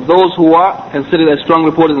reporters, of those who are considered as strong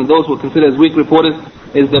reporters and those who are considered as weak reporters,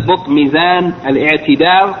 is the book Mizan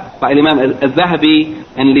al-I'tidal by Imam al-Zahabi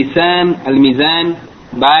and Lisan al-Mizan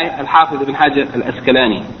by Al-Hafiz ibn Hajar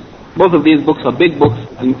al-Asqalani. Both of these books are big books.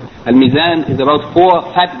 Al-Mizan is about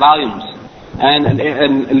 4 fat volumes, and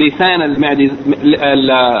Lisan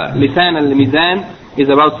al-Mizan is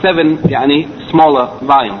about 7 smaller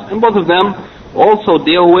volumes. And both of them also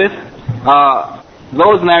deal with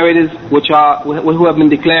those narrators who have been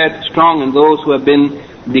declared strong and those who have been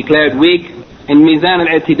declared weak. In Mizan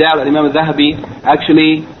al-I'tidal, Imam al-Zahabi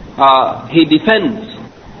actually he defends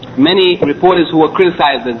many reporters who were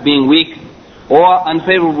criticized as being weak, or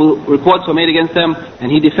unfavorable reports were made against them,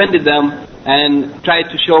 and he defended them and tried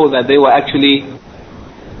to show that they were actually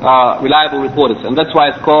reliable reporters. And that's why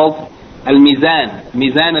it's called Al-Mizan,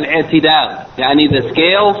 Mizan al-I'tidal, the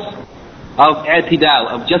scales of I'tidal,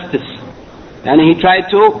 of justice. And he tried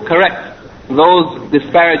to correct those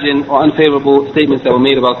disparaging or unfavorable statements that were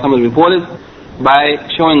made about some of the reporters by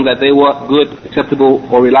showing that they were good, acceptable,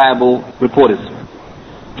 or reliable reporters.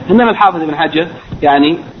 And then Al-Hafiz ibn Hajar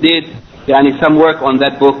did some work on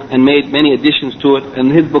that book and made many additions to it,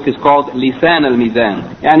 and his book is called Lisan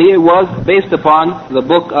al-Mizan. It was based upon the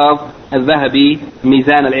book of Al-Zahabi,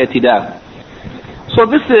 Mizan al-I'tidal. So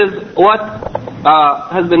this is what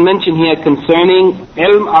has been mentioned here concerning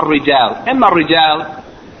Ilm al-Rijal. Ilm al-Rijal,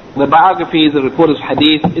 the biographies of reporters of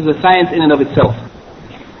hadith, is a science in and of itself.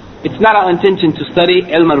 It's not our intention to study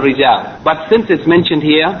Ilm al-Rijal, but since it's mentioned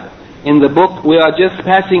here in the book, we are just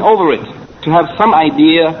passing over it to have some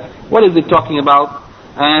idea what is it talking about,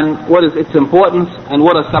 and what is its importance, and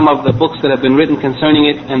what are some of the books that have been written concerning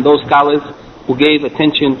it, and those scholars who gave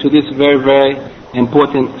attention to this very, very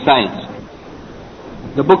important science.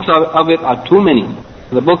 The books of it are too many.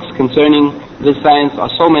 The books concerning this science are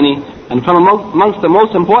so many, and from amongst the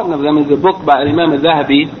most important of them is a book by Imam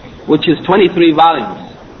al-Zahabi, which is 23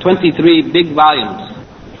 volumes, 23 big volumes.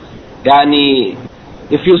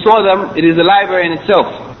 If you saw them, it is a library in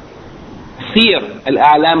itself. Sir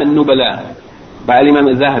al-A'lam al-Nubala by Imam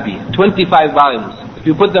al-Zahabi, 25 volumes. If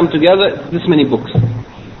you put them together, it's this many books.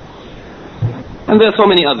 And there are so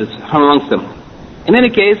many others from amongst them. In any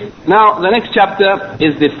case, now the next chapter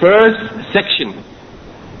is the first section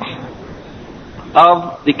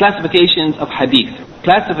of the classifications of hadith.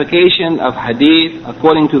 Classification of hadith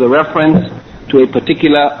according to the reference to a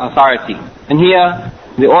particular authority. And here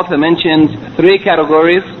the author mentions 3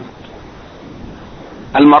 categories: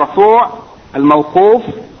 al-marfu', al-mawquf,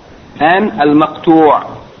 and al-maqtu'.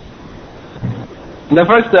 The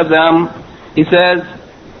first of them, he says,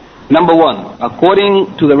 number 1,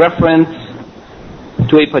 according to the reference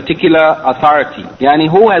to a particular authority.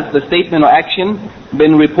 Who has the statement or action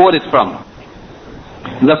been reported from?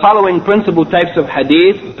 The following principal types of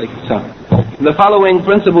hadith,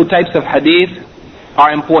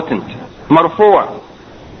 are important. Marfu'.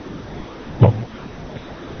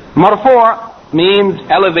 Marfu' means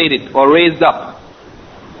elevated or raised up.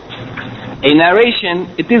 A narration,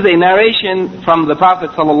 it is a narration from the Prophet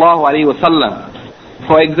ﷺ.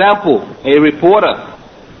 For example, a reporter,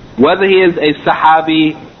 whether he is a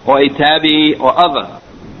sahabi or a tabi or other,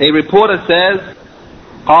 a reporter says,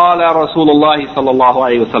 قال رسول الله صلى الله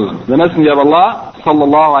عليه وسلم. The Messenger of Allah صلى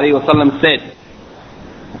الله عليه وسلم said.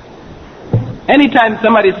 Anytime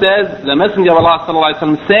somebody says the Messenger of Allah صلى الله عليه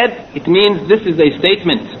وسلم said, it means this is a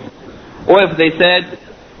statement. Or if they said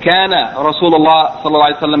كان رسول الله صلى الله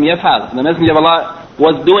عليه وسلم يفعل, the Messenger of Allah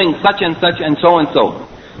was doing such and such and so and so.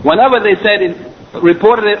 Whenever they said it,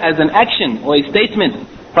 reported it as an action or a statement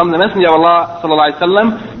from the Messenger of Allah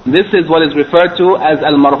ﷺ, this is what is referred to as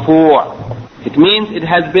al-marfu'. It means it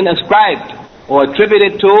has been ascribed or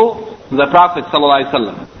attributed to the Prophet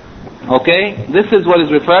ﷺ. Okay? This is what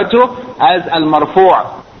is referred to as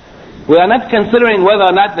al-marfu'. We are not considering whether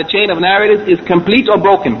or not the chain of narrators is complete or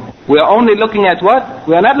broken. We are only looking at what?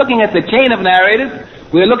 We are not looking at the chain of narrators.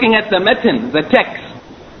 We are looking at the matan, the text.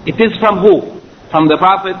 It is from who? From the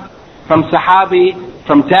Prophet, from Sahabi,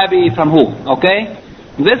 from Tabi, from who? Okay?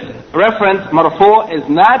 This reference, marfu', is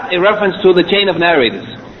not a reference to the chain of narrators.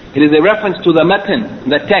 It is a reference to the matan,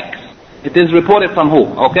 the text. it is reported from who,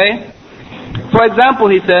 okay? For example,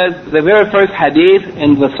 he says, the very first hadith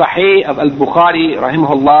in the Sahih of Al-Bukhari,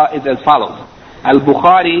 rahimahullah, is as follows.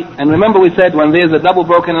 Al-Bukhari, and remember we said when there is a double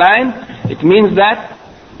broken line, it means that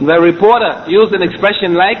the reporter used an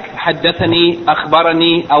expression like حدثني,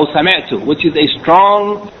 أخبرني, أو سمعت, which is a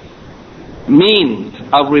strong means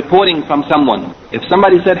of reporting from someone. If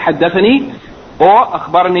somebody said حدثني or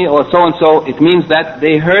أخبرني or so and so, it means that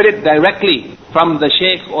they heard it directly from the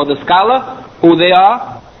sheikh or the scholar who they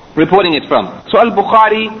are reporting it from. So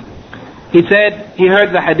Al-Bukhari, he said he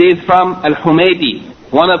heard the hadith from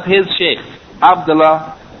Al-Humaydi, one of his sheikhs,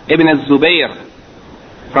 Abdullah ibn al-Zubayr,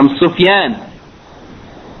 from Sufyan,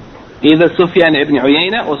 either Sufyan ibn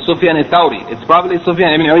Uyayna or Sufyan al-Thawri. It's probably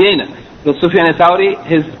Sufyan ibn Uyayna, because Sufyan al-Thawri,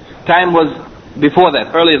 his time was before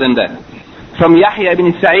that, earlier than that. From Yahya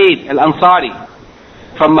ibn Sa'id al-Ansari,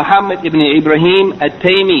 from Muhammad ibn Ibrahim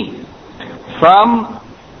al-Taymi, from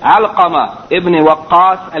Alqama ibn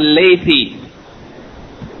Waqqas al-Laythi,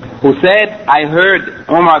 who said, I heard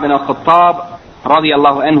Umar ibn al-Khattab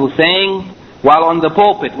radiyallahu anhu saying, while on the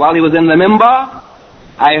pulpit, while he was in the minbar,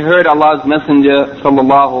 I heard Allah's Messenger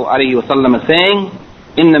sallallahu alayhi wa sallam saying,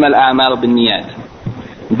 إِنَّمَا الْأَعْمَالُ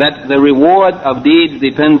بِالنِّيَّاتِ, that the reward of deeds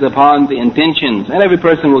depends upon the intentions, and every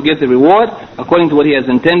person will get the reward according to what he has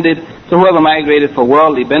intended. So whoever migrated for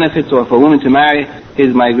worldly benefits or for women to marry,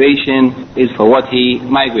 his migration is for what he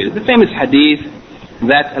migrated. The famous hadith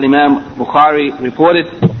that Imam Bukhari reported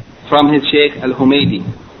from his Shaykh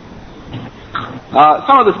Al-Humaydi.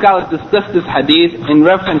 Some of the scholars discuss this hadith in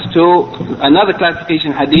reference to another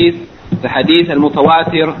classification hadith, the hadith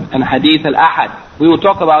al-mutawatir and hadith al-ahad. We will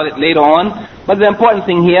talk about it later on, but the important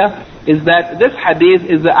thing here is that this hadith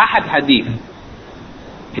is the ahad hadith.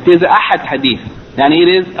 It is the ahad hadith, and it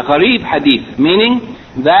is a gharib hadith, meaning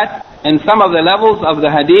that in some of the levels of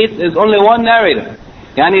the hadith is only one narrator.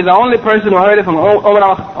 Yani the only person who heard it from Umar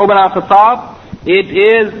al-Khattab, it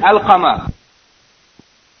is Alqama.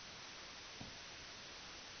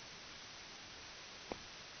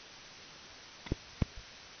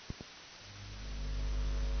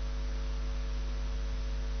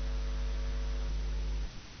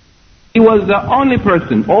 He was the only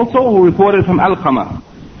person also who reported from Alqama,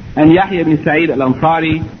 and Yahya ibn Sa'id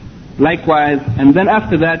al-Ansari likewise, and then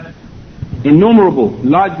after that innumerable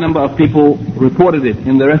large number of people reported it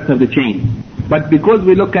in the rest of the chain. But because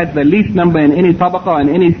we look at the least number in any tabaqa, in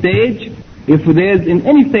any stage, if there's in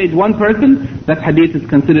any stage one person, that hadith is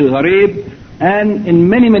considered gharib, and in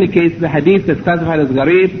many cases the hadith that's classified as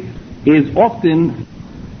gharib is often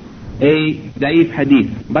a da'if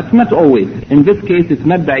hadith, but not always. In this case it's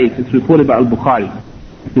not da'if, it's reported by Al-Bukhari.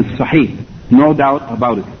 It is sahih, no doubt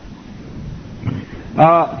about it.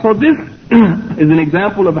 So this is an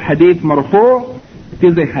example of a hadith marfu'. It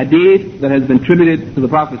is a hadith that has been attributed to the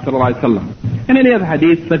Prophet ﷺ. And any other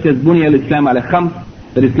hadith such as Bunya al-Islam ala khams,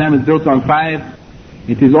 that Islam is built on 5,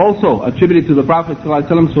 it is also attributed to the Prophet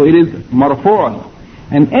ﷺ, so it is marfu'.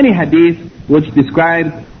 And any hadith which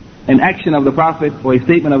describes an action of the Prophet or a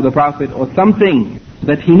statement of the Prophet or something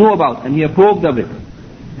that he knew about and he approved of it,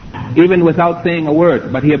 even without saying a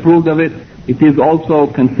word, but he approved of it, it is also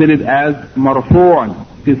considered as marfu'.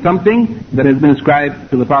 It is something that has been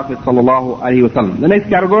ascribed to the Prophet sallallahu alaihi wasallam. The next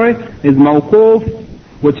category is mawquf,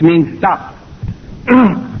 which means stop.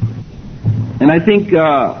 And I think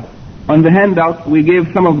on the handout we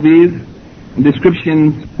gave some of these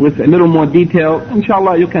descriptions with a little more detail.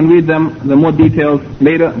 Inshallah you can read them, the more details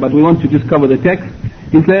later, but we want to just cover the text.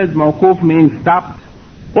 He says mawquf means stopped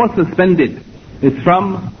or suspended. It's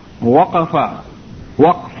from waqafa,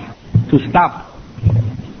 waqf, to stop.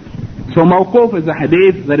 So mawquf is a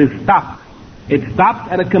hadith that is stopped. It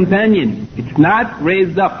stopped at a companion. It's not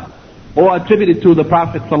raised up or attributed to the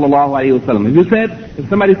Prophet sallallahu alaihi wasallam. If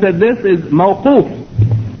somebody said this is mawquf,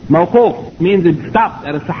 mawquf means it stopped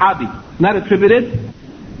at a sahabi, not attributed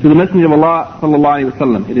to the Messenger of Allah sallallahu alaihi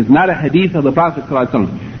wasallam. It is not a hadith of the Prophet sallallahu alaihi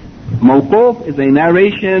wasallam. Mawquf is a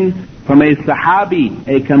narration from a sahabi,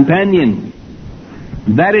 a companion.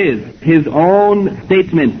 That is his own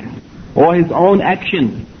statement or his own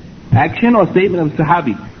action or statement of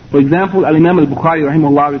sahabi. For example, Al-Imam al-Bukhari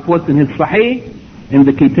rahimahullah reports in his Sahih, in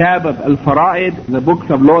the Kitab of Al-Fara'id, the books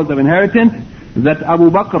of laws of inheritance, that Abu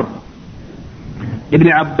Bakr, Ibn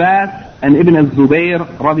Abbas, and Ibn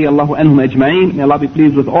al-Zubayr radiyallahu anhum ajma'in, may Allah be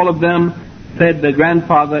pleased with all of them, said the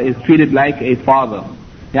grandfather is treated like a father.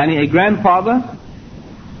 Yani a grandfather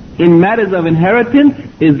in matters of inheritance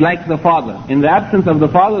is like the father. In the absence of the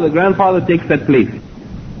father, the grandfather takes that place.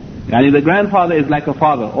 Yani the grandfather is like a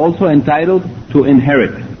father, also entitled to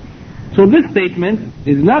inherit. So this statement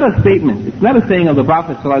is not a statement, it's not a saying of the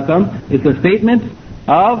Prophet ﷺ, it's a statement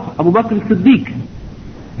of Abu Bakr as-Siddiq.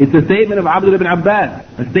 It's a statement of Abdullah ibn Abbas,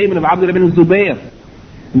 a statement of Abdullah ibn Zubayr.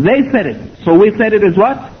 They said it. So we said it as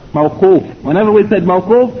what? Mawquf. Whenever we said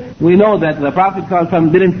mawquf, we know that the Prophet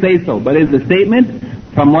ﷺ didn't say so, but it's a statement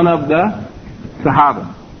from one of the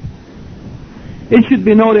Sahaba. It should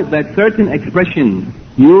be noted that certain expressions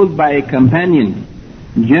used by a companion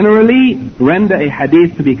generally render a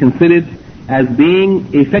hadith to be considered as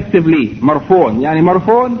being effectively marfu'. Yani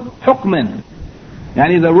marfu' hukman.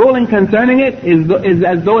 Yani the ruling concerning it is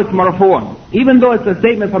as though it's marfu'. Even though it's a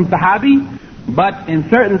statement from Sahabi, but in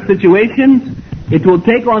certain situations it will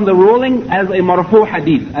take on the ruling as a marfu'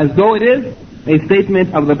 hadith, as though it is a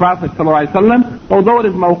statement of the Prophet ﷺ, although it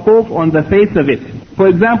is mawquf on the face of it. For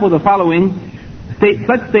example, the following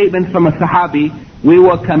such statements from a Sahabi: we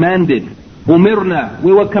were commanded, umirna,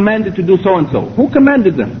 we were commanded to do so and so. Who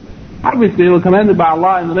commanded them? Obviously they were commanded by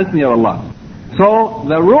Allah and the Messenger of Allah. So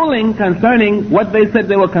the ruling concerning what they said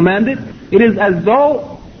they were commanded, it is as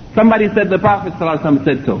though somebody said the Prophet ﷺ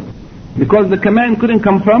said so, because the command couldn't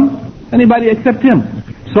come from anybody except him.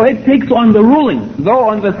 So it takes on the ruling, though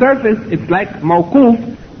on the surface it's like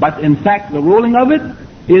mawquf, but in fact the ruling of it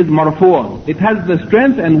is marfu'. It has the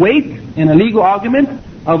strength and weight in a legal argument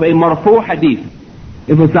of a marfu' hadith.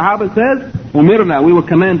 If a Sahaba says, umirna, we were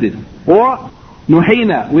commanded, or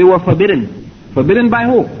nuhina, we were forbidden. Forbidden by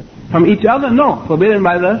who? From each other? No, forbidden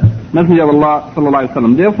by the Messenger of Allah sallallahu alaihi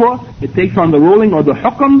wasallam. Therefore, it takes on the ruling or the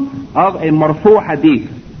hukm of a marfu' hadith.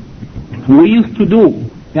 We used to do,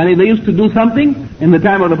 yani they used to do something in the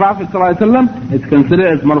time of the Prophet ﷺ, it's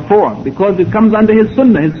considered as marfu', because it comes under his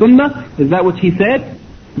sunnah. His sunnah is that which he said,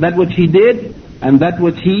 that which he did, and that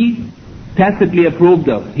which he tacitly approved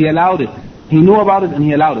of. He allowed it. He knew about it and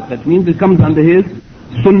he allowed it. That means it comes under his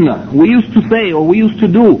sunnah. We used to say, or we used to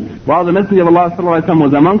do, while the Messenger of Allah ﷺ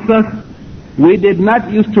was amongst us, we did not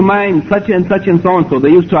used to mind such and such and so and so.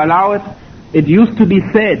 They used to allow it. It used to be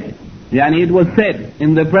said, yani it was said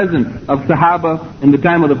in the presence of Sahaba in the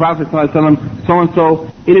time of the Prophet ﷺ, so and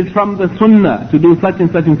so. It is from the Sunnah to do such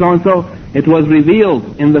and such and so and so. It was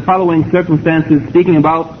revealed in the following circumstances, speaking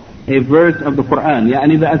about a verse of the Quran.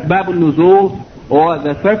 Yani the asbab al-nuzul, or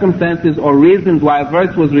the circumstances or reasons why a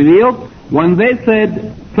verse was revealed. When they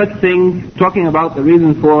said such things, talking about the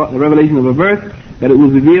reason for the revelation of a verse, that it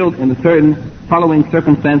was revealed in a certain following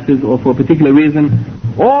circumstances or for a particular reason,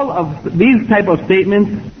 all of these type of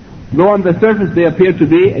statements, though on the surface they appear to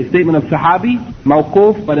be a statement of Sahabi,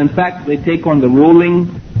 mawquf, but in fact they take on the ruling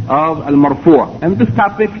of al-marfu'. And this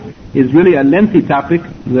topic is really a lengthy topic,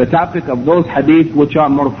 the topic of those hadith which are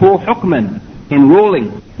marfu' hukman, in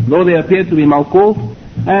ruling, though they appear to be mawquf,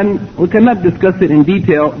 and we cannot discuss it in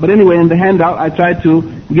detail. But anyway, in the handout I tried to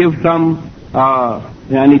give some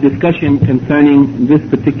discussion concerning this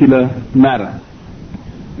particular matter.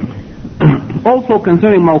 Also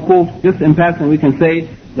concerning mawquf, just in passing we can say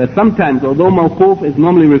that sometimes, although mawquf is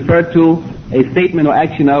normally referred to a statement or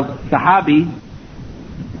action of Sahabi,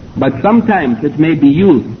 but sometimes it may be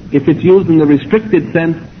used, if it's used in the restricted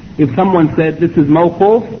sense, if someone said this is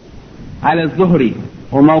mawquf ala Zuhri,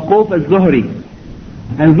 or mawquf al-Zuhri,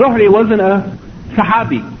 and Zuhri wasn't a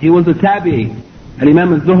Sahabi, he was a Tabi'i,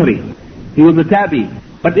 al-Imam al-Zuhri, he was a Tabi'i.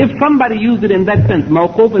 But if somebody used it in that sense,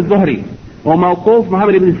 mawquf al-Zuhri, or mawquf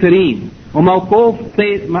Muhammad ibn Sirin, or mawquf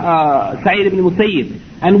Sa'id ibn Musayyib,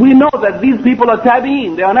 and we know that these people are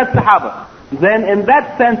Tabi'in, they are not Sahaba, then in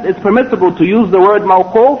that sense it's permissible to use the word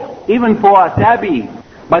mawquf even for a Tabi'i,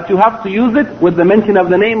 but you have to use it with the mention of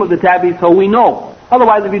the name of the Tabi'i so we know.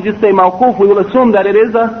 Otherwise if you just say mawquf, we will assume that it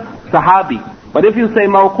is a Sahabi. But if you say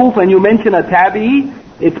mawquf and you mention a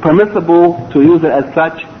Tabi'i, it's permissible to use it as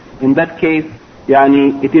such. In that case,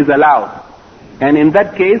 it is allowed. And in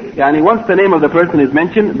that case, once the name of the person is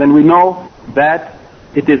mentioned, then we know that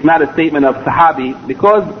it is not a statement of Sahabi,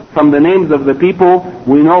 because from the names of the people,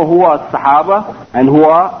 we know who are Sahaba and who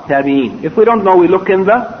are Tabi'in. If we don't know, we look in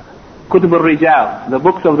the Kutub al-Rijal, the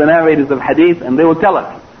books of the narrators of Hadith, and they will tell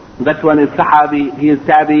us that one is Sahabi, he is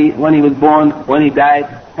Tabi, when he was born, when he died,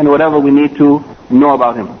 and whatever we need to know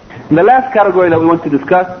about him. And the last category that we want to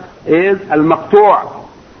discuss is al-maqtu'.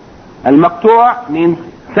 Al-maqtu' means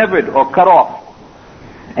severed or cut off.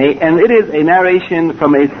 And it is a narration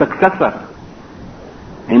from a successor.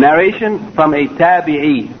 A narration from a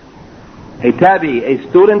tabi'i. A tabi'i, a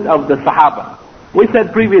student of the Sahaba. We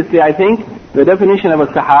said previously, I think, the definition of a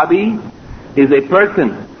Sahabi is a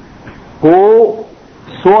person who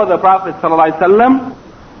saw the Prophet ﷺ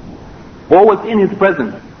or was in his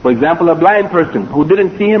presence. For example, a blind person who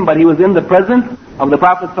didn't see him but he was in the presence of the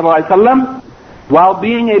Prophet ﷺ while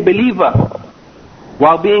being a believer.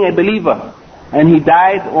 And he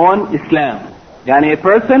died on Islam. Yani a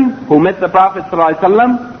person who met the Prophet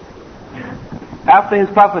ﷺ after his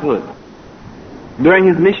prophethood, during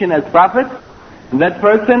his mission as prophet, that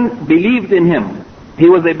person believed in him. He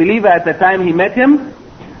was a believer at the time he met him,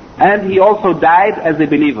 and he also died as a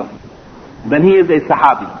believer. Then he is a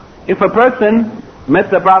Sahabi. If a person met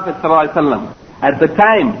the Prophet ﷺ at the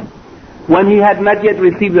time when he had not yet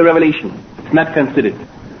received the revelation, it's not considered.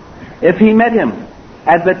 If he met him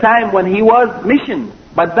at the time when he was missioned,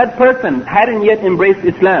 but that person hadn't yet embraced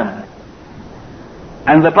Islam,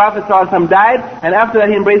 and the Prophet ﷺ died, and after that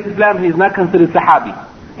he embraced Islam, he is not considered Sahabi.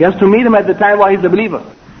 He has to meet him at the time while he's a believer.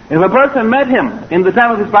 If a person met him in the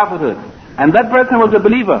time of his prophethood, and that person was a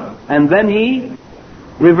believer, and then he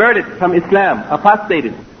reverted from Islam,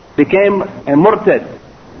 apostated, became a murtad,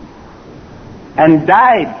 and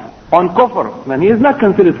died on kufr, then he is not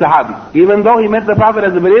considered Sahabi. Even though he met the Prophet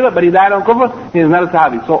as a believer, but he died on kufr, he is not a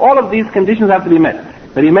Sahabi. So all of these conditions have to be met.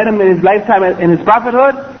 That he met him in his lifetime, in his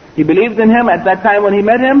prophethood, he believed in him at that time when he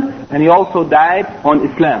met him, and he also died on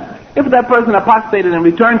Islam. If that person apostated and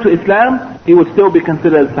returned to Islam, he would still be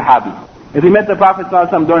considered a Sahabi. If he met the Prophet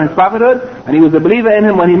ﷺ during his prophethood, and he was a believer in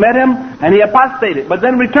him when he met him, and he apostated, but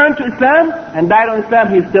then returned to Islam and died on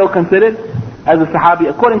Islam, he is still considered as a Sahabi,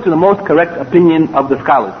 according to the most correct opinion of the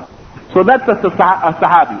scholars. So that's a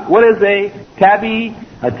Sahabi. What is a Tabi?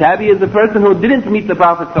 A Tabi is a person who didn't meet the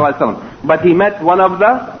Prophet ﷺ, but he met one of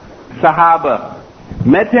the Sahaba.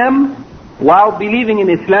 Met him while believing in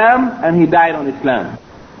Islam, and he died on Islam.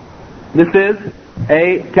 This is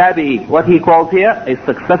a Tabi'i, what he calls here a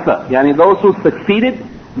successor, yani those who succeeded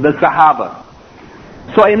the Sahaba.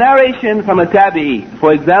 So a narration from a Tabi'i,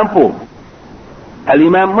 for example,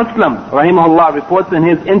 Al-Imam Muslim rahimahullah reports in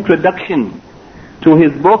his introduction to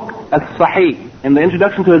his book As-Sahih, in the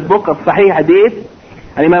introduction to his book of Sahih Hadith,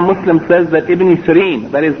 Al-Imam Muslim says that Ibn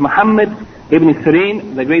Sirin, that is Muhammad Ibn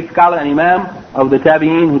Sirin, the great scholar and Imam of the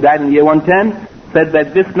Tabi'een who died in the year 110, said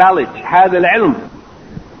that this knowledge, هذا العلم,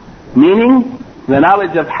 meaning the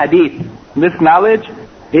knowledge of hadith, this knowledge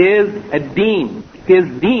is a deen, his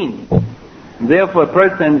deen. Therefore a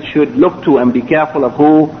person should look to and be careful of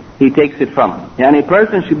who he takes it from. And a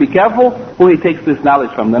person should be careful who he takes this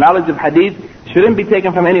knowledge from. The knowledge of hadith shouldn't be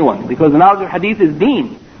taken from anyone, because the knowledge of hadith is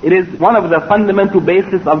deen. It is one of the fundamental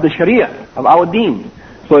basis of the sharia, of our deen.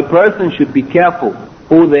 So a person should be careful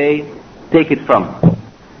who they take it from.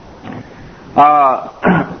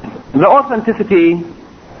 The authenticity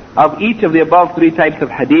of each of the above three types of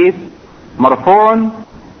hadith, marfu'un,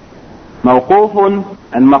 mawqufun,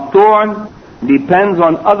 and maqtu'un, depends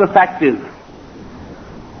on other factors.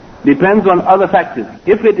 Depends on other factors.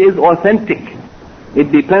 If it is authentic,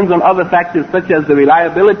 it depends on other factors such as the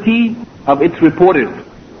reliability of its reporters.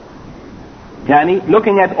 Yani,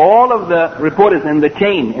 looking at all of the reporters in the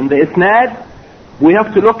chain, in the isnad, we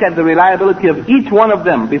have to look at the reliability of each one of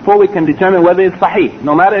them before we can determine whether it's sahih.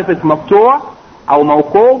 No matter if it's maqtu' or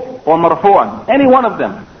mawquf or marfu'an, any one of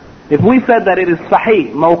them. If we said that it is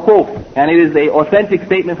sahih, mawquf, and it is an authentic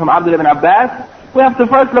statement from Abdullah ibn Abbas, we have to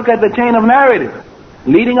first look at the chain of narratives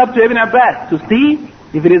leading up to Ibn Abbas to see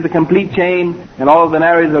if it is a complete chain and all of the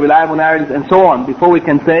narratives are reliable narratives and so on, before we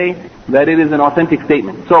can say that it is an authentic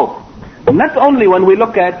statement. So, not only when we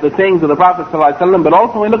look at the sayings of the Prophet ﷺ, but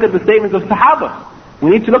also when we look at the statements of Sahaba.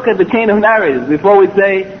 We need to look at the chain of narratives before we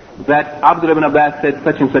say that Abdullah ibn Abbas said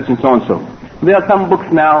such and such and so and so. There are some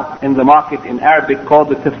books now in the market in Arabic called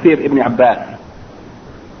the Tafsir Ibn Abbas.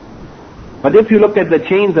 But if you look at the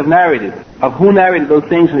chains of narratives, of who narrated those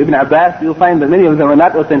things from Ibn Abbas, you'll find that many of them are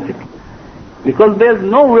not authentic. Because there's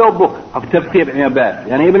no real book of Tafsir Ibn Abbas.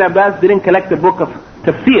 And Ibn Abbas didn't collect a book of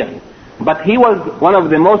Tafsir. But he was one of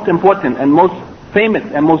the most important and most famous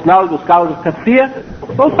and most knowledgeable scholars of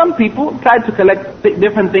Tafsir. So some people tried to collect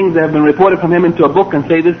different things that have been reported from him into a book and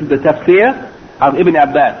say this is the Tafsir of Ibn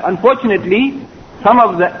Abbas. Unfortunately, some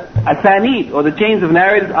of the asanid or the chains of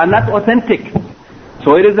narratives are not authentic.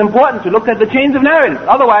 So it is important to look at the chains of narratives.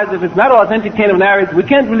 Otherwise, if it's not an authentic chain of narratives, we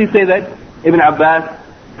can't really say that Ibn Abbas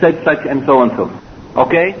said such and so and so.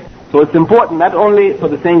 Okay? So it's important not only for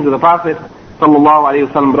the sayings of the Prophet sallallahu alaihi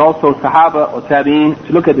wasallam, but also Sahaba or Tabi'een,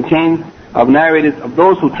 to look at the chains of narratives of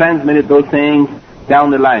those who transmitted those sayings down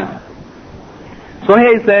the line. So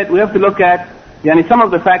here he said, we have to look at, some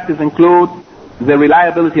of the factors include the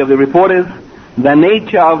reliability of the reporters, the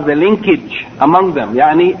nature of the linkage among them.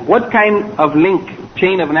 What kind of link,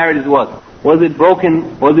 chain of narratives was? Was it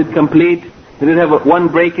broken? Was it complete? Did it have one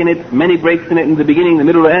break in it, many breaks in it in the beginning, the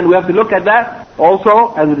middle, or the end? We have to look at that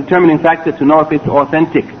also as a determining factor to know if it's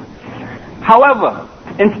authentic. However,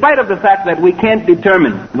 in spite of the fact that we can't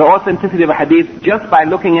determine the authenticity of a hadith just by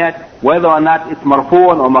looking at whether or not it's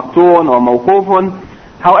marfu'un or maqtu'un or mawqufun,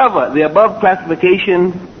 However, the above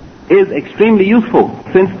classification is extremely useful,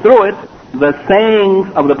 since through it, the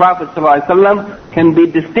sayings of the Prophet ﷺ can be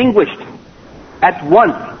distinguished at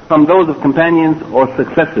once from those of companions or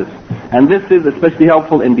successors. And this is especially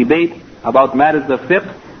helpful in debate about matters of fiqh,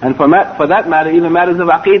 and for that matter, even matters of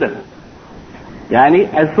aqidah. Yani,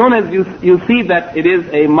 as soon as you see that it is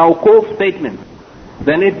a mawquf statement,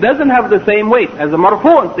 then it doesn't have the same weight as a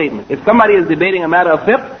marfu' statement. If somebody is debating a matter of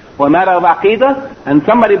fiqh or a matter of aqidah, and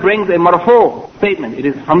somebody brings a marfu' statement, it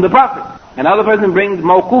is from the Prophet, another person brings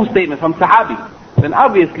mawquf statement from sahabi, then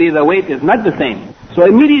obviously the weight is not the same. So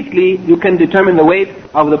immediately you can determine the weight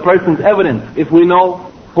of the person's evidence if we know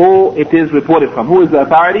who it is reported from. Who is the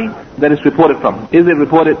authority that is reported from? Is it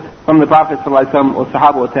reported from the Prophet ﷺ or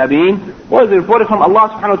Sahaba or Tabi'een? Or is it reported from Allah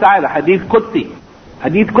subhanahu wa ta'ala? Hadith Qudsi.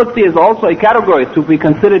 Hadith Qudsi is also a category to be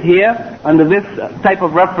considered here under this type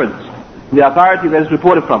of reference. The authority that is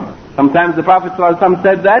reported from. Sometimes the Prophet ﷺ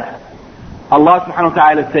said that Allah subhanahu wa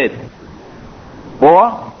ta'ala said.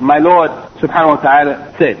 Or my Lord subhanahu wa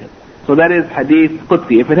ta'ala said. So that is Hadith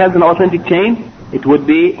Qudsi. If it has an authentic chain, it would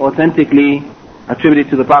be authentically attributed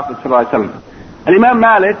to the Prophet ﷺ. Imam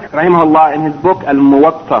Malik, rahimahullah, in his book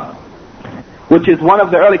Al-Muwatta, which is one of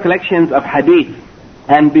the early collections of hadith,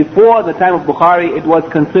 and before the time of Bukhari, it was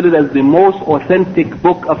considered as the most authentic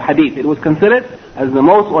book of hadith. It was considered as the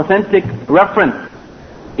most authentic reference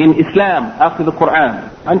in Islam after the Quran,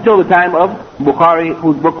 until the time of Bukhari,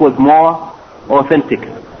 whose book was more authentic.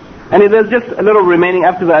 And there's just a little remaining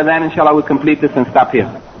after the adhan. Inshallah, we'll complete this and stop here.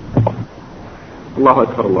 Allahu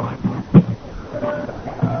Akbar, Allah.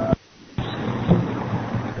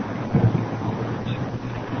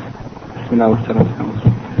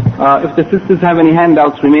 If the sisters have any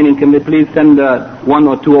handouts remaining, can they please send one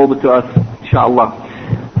or two over to us, inshallah.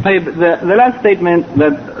 The last statement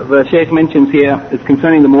that the Shaykh mentions here is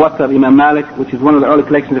concerning the Muwatta of Imam Malik, which is one of the early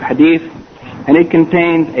collections of hadith, and it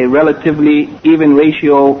contains a relatively even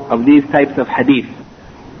ratio of these types of hadith.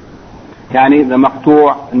 Yani the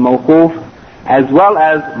maqtu' and mawquf, as well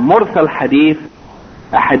as mursal hadith,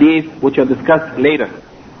 a hadith which are discussed later.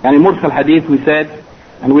 Yani mursal hadith, we said,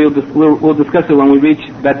 and we'll discuss it when we reach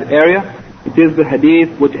that area. It is the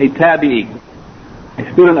hadith which a tabi'i,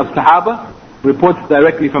 a student of Sahaba, reports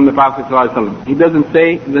directly from the Prophet ﷺ. He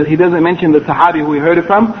doesn't mention the Sahabi who he heard it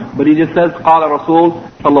from, but he just says, Qala Rasul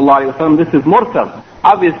sallallahu alayhi wa sallam. This is mursal.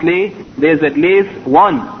 Obviously, there's at least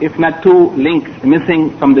one, if not two, links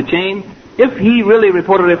missing from the chain. If he really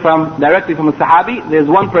reported it directly from a Sahabi, there's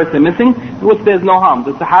one person missing, which there's no harm.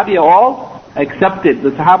 The Sahabi are all accepted.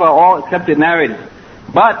 The Sahaba are all accepted narrators.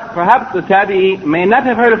 But perhaps the Tabi'i may not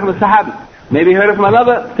have heard it from a Sahabi. Maybe he heard it from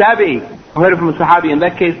another Tabi'i who heard it from a Sahabi. In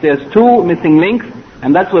that case, there's two missing links,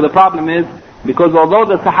 and that's where the problem is, because although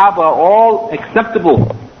the Sahaba are all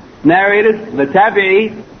acceptable narrators, the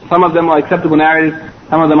Tabi'i, some of them are acceptable narrators,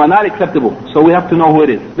 some of them are not acceptable. So we have to know who it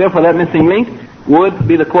is. Therefore, that missing link would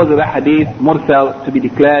be the cause of that hadith, mursal, to be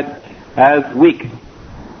declared as weak.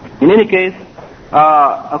 In any case,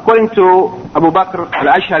 according to Abu Bakr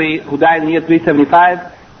al-Ash'ari, who died in the year 375,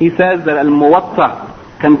 he says that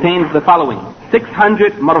Al-Muwatta contains the following: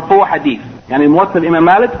 600 marfu' hadith. And Muwatta of Imam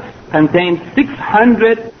Malik contains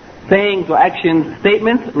 600 sayings or actions,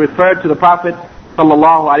 statements referred to the Prophet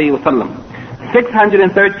sallallahu alaihi wasallam.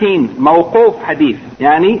 613 mawquf hadith,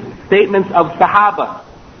 yani statements of Sahaba.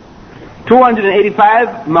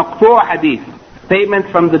 285 maqtu' hadith, statements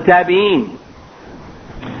from the Tabi'een.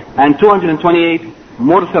 And 228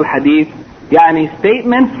 mursal hadith, yani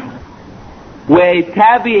statements where a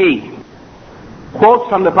tabi'i quotes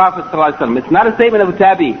from the Prophet ﷺ. It's not a statement of a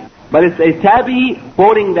tabi'i, but it's a tabi'i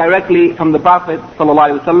quoting directly from the Prophet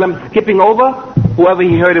ﷺ, skipping over whoever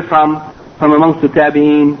he heard it from amongst the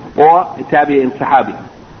tabi'een or a tabi'i and sahabi.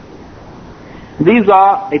 These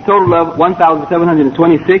are a total of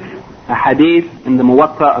 1,726 hadith in the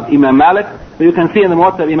Muwatta of Imam Malik. So you can see in the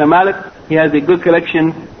Muwatta of Imam Malik, he has a good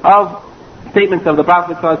collection of statements of the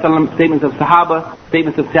Prophet ﷺ, statements of Sahaba,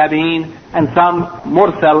 statements of Tabi'een, and some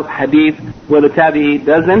mursal hadith where the Tabi'i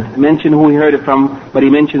doesn't mention who he heard it from, but he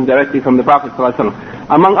mentions directly from the Prophet ﷺ.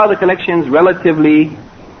 Among other collections, relatively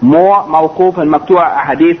more mawquf and maqtu'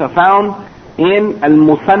 hadith are found in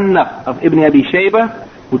Al-Musannaf of Ibn Abi Shaybah,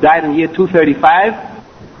 who died in the year 235,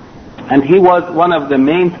 and he was one of the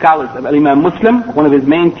main scholars of Imam Muslim, one of his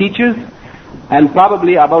main teachers. And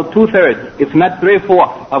probably about 2/3, if not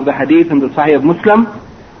 3/4 of the hadith in the Sahih of Muslim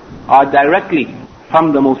are directly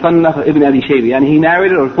from the Musannaf of Ibn Abi Shaybah. And he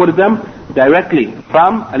narrated or reported them directly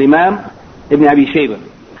from Al-Imam Ibn Abi Shaybah.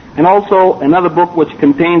 And also another book which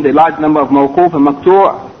contains a large number of mawquf and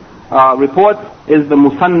maqtu' reports is the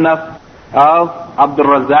Musannaf of Abdul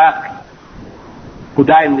Razak. who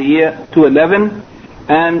died in the year 211,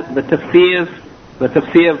 and the tafsir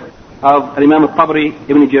of Imam al-Tabari,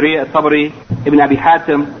 Ibn Jarir al-Tabari, Ibn Abi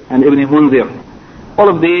Hatim, and Ibn Munzir. All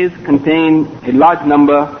of these contain a large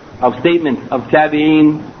number of statements of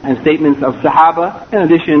Tabi'een and statements of Sahaba, in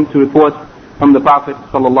addition to reports from the Prophet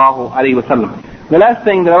sallallahu alaihi wasallam. The last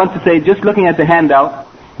thing that I want to say, just looking at the handout,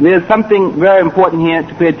 there's something very important here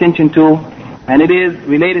to pay attention to, and it is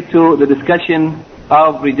related to the discussion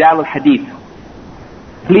of Rijal al-Hadith.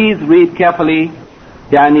 Please read carefully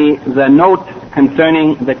the note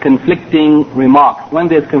concerning the conflicting remarks. When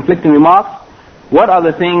there's conflicting remarks, what are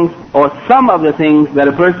the things or some of the things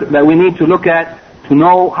that we need to look at to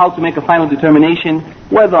know how to make a final determination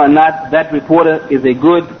whether or not that reporter is a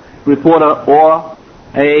good reporter or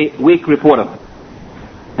a weak reporter.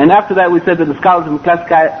 And after that we said that the scholars have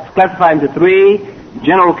classify into three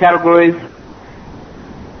general categories: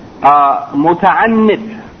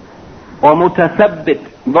 muta'annit or mutathabbit,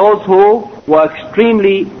 those who were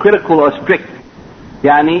extremely critical or strict.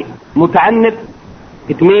 Muta'annit,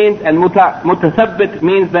 it means, and mutathabbit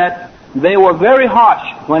means that they were very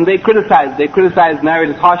harsh when they criticized. They criticized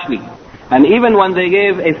narrators harshly. And even when they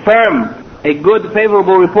gave a good,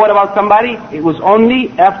 favorable report about somebody, it was only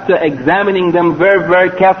after examining them very, very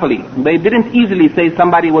carefully. They didn't easily say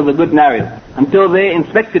somebody was a good narrator until they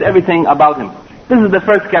inspected everything about him. This is the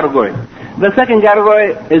first category. The second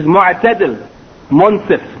category is mu'tadil,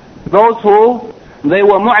 munsif. Those who, they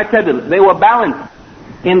were mu'tadil, they were balanced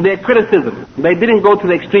in their criticism. They didn't go to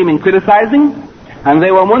the extreme in criticizing, and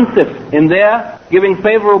they were munsif in their giving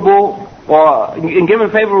favorable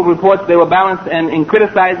reports. They were balanced, and in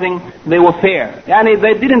criticizing they were fair.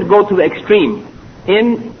 They didn't go to the extreme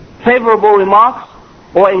in favorable remarks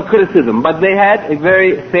or in criticism, but they had a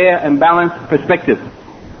very fair and balanced perspective.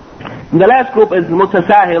 And the last group is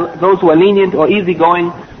mutasahil, those who are lenient or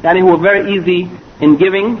easygoing, who were very easy in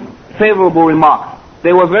giving favorable remarks.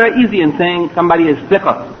 They were very easy in saying somebody is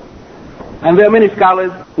thiqah. And there are many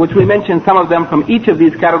scholars, which we mentioned some of them from each of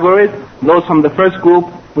these categories. Those from the first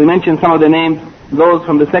group, we mentioned some of the names, those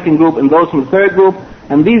from the second group and those from the third group.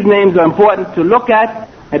 And these names are important to look at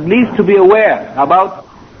least to be aware about.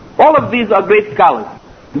 All of these are great scholars.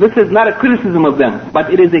 This is not a criticism of them, but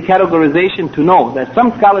it is a categorization to know that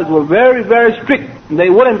some scholars were very, very strict. They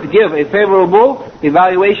wouldn't give a favorable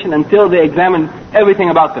evaluation until they examined everything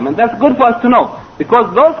about them. And that's good for us to know,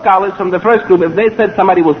 because those scholars from the first group, if they said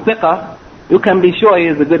somebody was thiqah, you can be sure he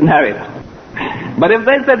is a good narrator. But if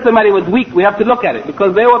they said somebody was weak, we have to look at it,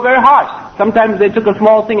 because they were very harsh. Sometimes they took a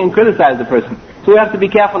small thing and criticized the person. So we have to be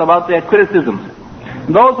careful about their criticisms.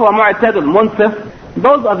 Those who are mu'tadil, munsif,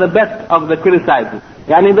 those are the best of the criticizers.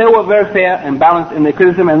 They were very fair and balanced in their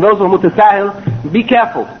criticism. And those who are mutasahil, be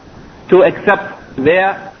careful to accept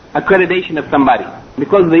their accreditation of somebody,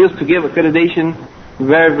 because they used to give accreditation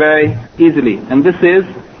very, very easily. And this is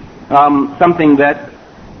something that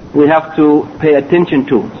we have to pay attention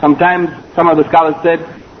to. Sometimes some of the scholars said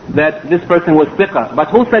that this person was thiqah, but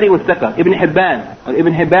who said he was thiqah? Ibn Hibban.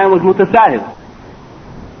 Ibn Hibban was mutasahil.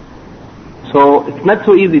 So it's not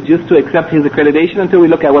so easy just to accept his accreditation until we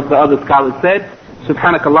look at what the other scholars said.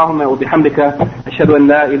 سبحانك اللهم وبحمدك أشهد أن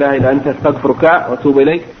لا إله إلا أنت أستغفرك وأتوب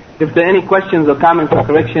إليك. If there are any questions or comments or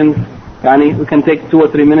corrections, we can take 2 or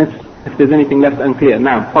 3 minutes if there's anything left unclear.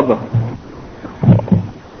 Now, تفضل.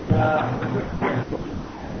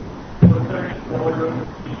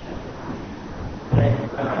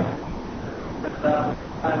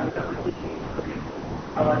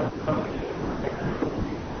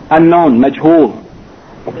 Unknown, majhul.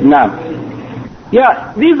 Now.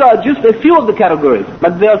 Yeah, these are just a few of the categories,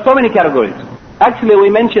 but there are so many categories. Actually, we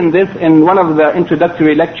mentioned this in one of the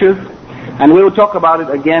introductory lectures, and we will talk about it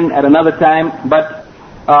again at another time. But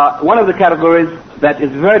one of the categories that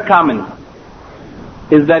is very common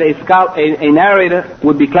is that a narrator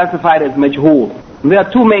would be classified as majhul. There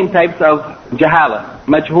are two main types of jahala: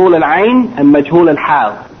 majhul al-ayn and majhul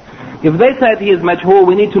al-hal. If they said he is majhul,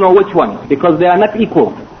 we need to know which one, because they are not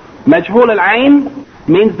equal. Majhul al-ayn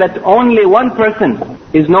means that only one person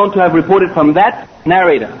is known to have reported from that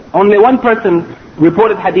narrator. Only one person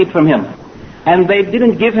reported hadith from him, and they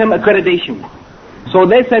didn't give him accreditation. So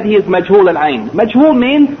they said he is majhul al-ayn. Majhul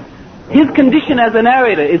means his condition as a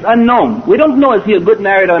narrator is unknown. We don't know if he is a good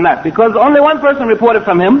narrator or not, because only one person reported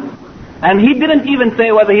from him, and he didn't even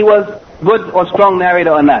say whether he was good or strong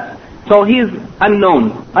narrator or not. So he is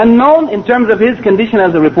unknown. Unknown in terms of his condition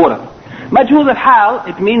as a reporter. Majhul al-hal,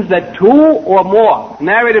 it means that 2 or more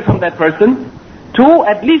narrated from that person,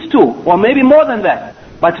 at least 2, or maybe more than that,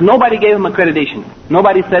 but nobody gave him accreditation.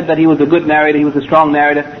 Nobody said that he was a good narrator, he was a strong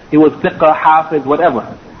narrator, he was thiqah, hafiz,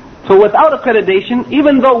 whatever. So without accreditation,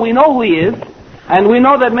 even though we know who he is, And we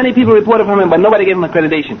know that many people reported from him, but nobody gave him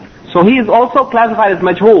accreditation. So he is also classified as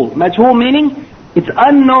majhul. Majhul meaning it's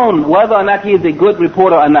unknown whether or not he is a good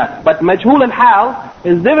reporter or not. But majhul al-hal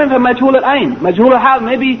is different from majhul al-ayn. Majhul al-hal,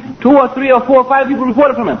 maybe 2 or 3 or 4 or 5 people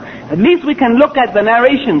reported from him. At least we can look at the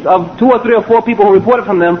narrations of 2 or 3 or 4 people who reported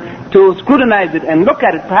from them to scrutinize it and look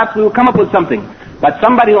at it. Perhaps we will come up with something. But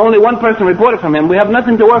somebody, only one person reported from him, we have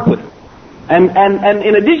nothing to work with. And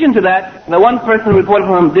in addition to that, the one person reported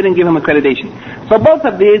from him didn't give him accreditation. So both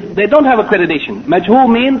of these, they don't have accreditation.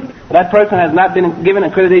 Majhul means that person has not been given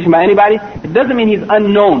accreditation by anybody. It doesn't mean he's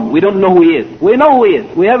unknown. We don't know who he is. We know who he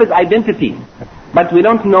is. We have his identity. But we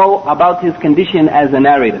don't know about his condition as a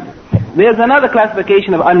narrator. There's another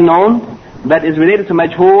classification of unknown that is related to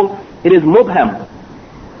majhul. It is mubham,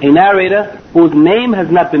 a narrator whose name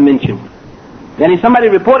has not been mentioned. Then if somebody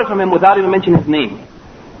reported from him without even mentioning his name,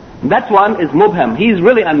 that one is mubham. He is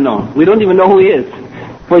really unknown. We don't even know who he is.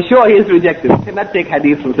 For sure he is rejected. We cannot take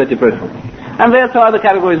hadith from such a person. And there are some other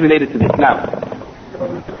categories related to this. Now,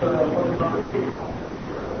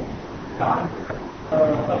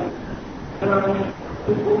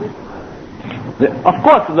 of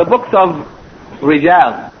course, the books of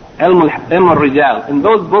Rijal, Ilm al-Rijal, in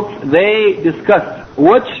those books they discuss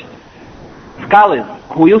which scholars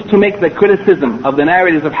who used to make the criticism of the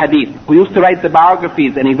narrators of hadith, who used to write the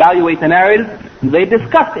biographies and evaluate the narrators, they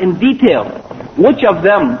discussed in detail which of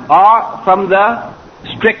them are from the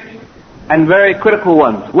strict and very critical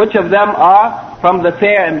ones, which of them are from the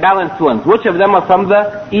fair and balanced ones, which of them are from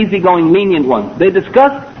the easygoing, lenient ones. They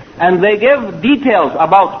discuss and they give details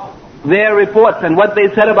about their reports and what they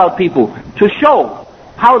said about people to show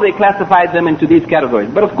how they classified them into these categories.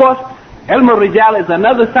 But of course, Ilm al-Rijal is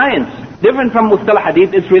another science, different from Mustalah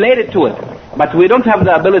Hadith. It's related to it. But we don't have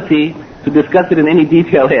the ability to discuss it in any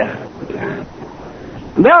detail here.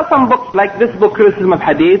 There are some books, like this book, Criticism of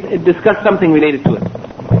Hadith, it discussed something related to it.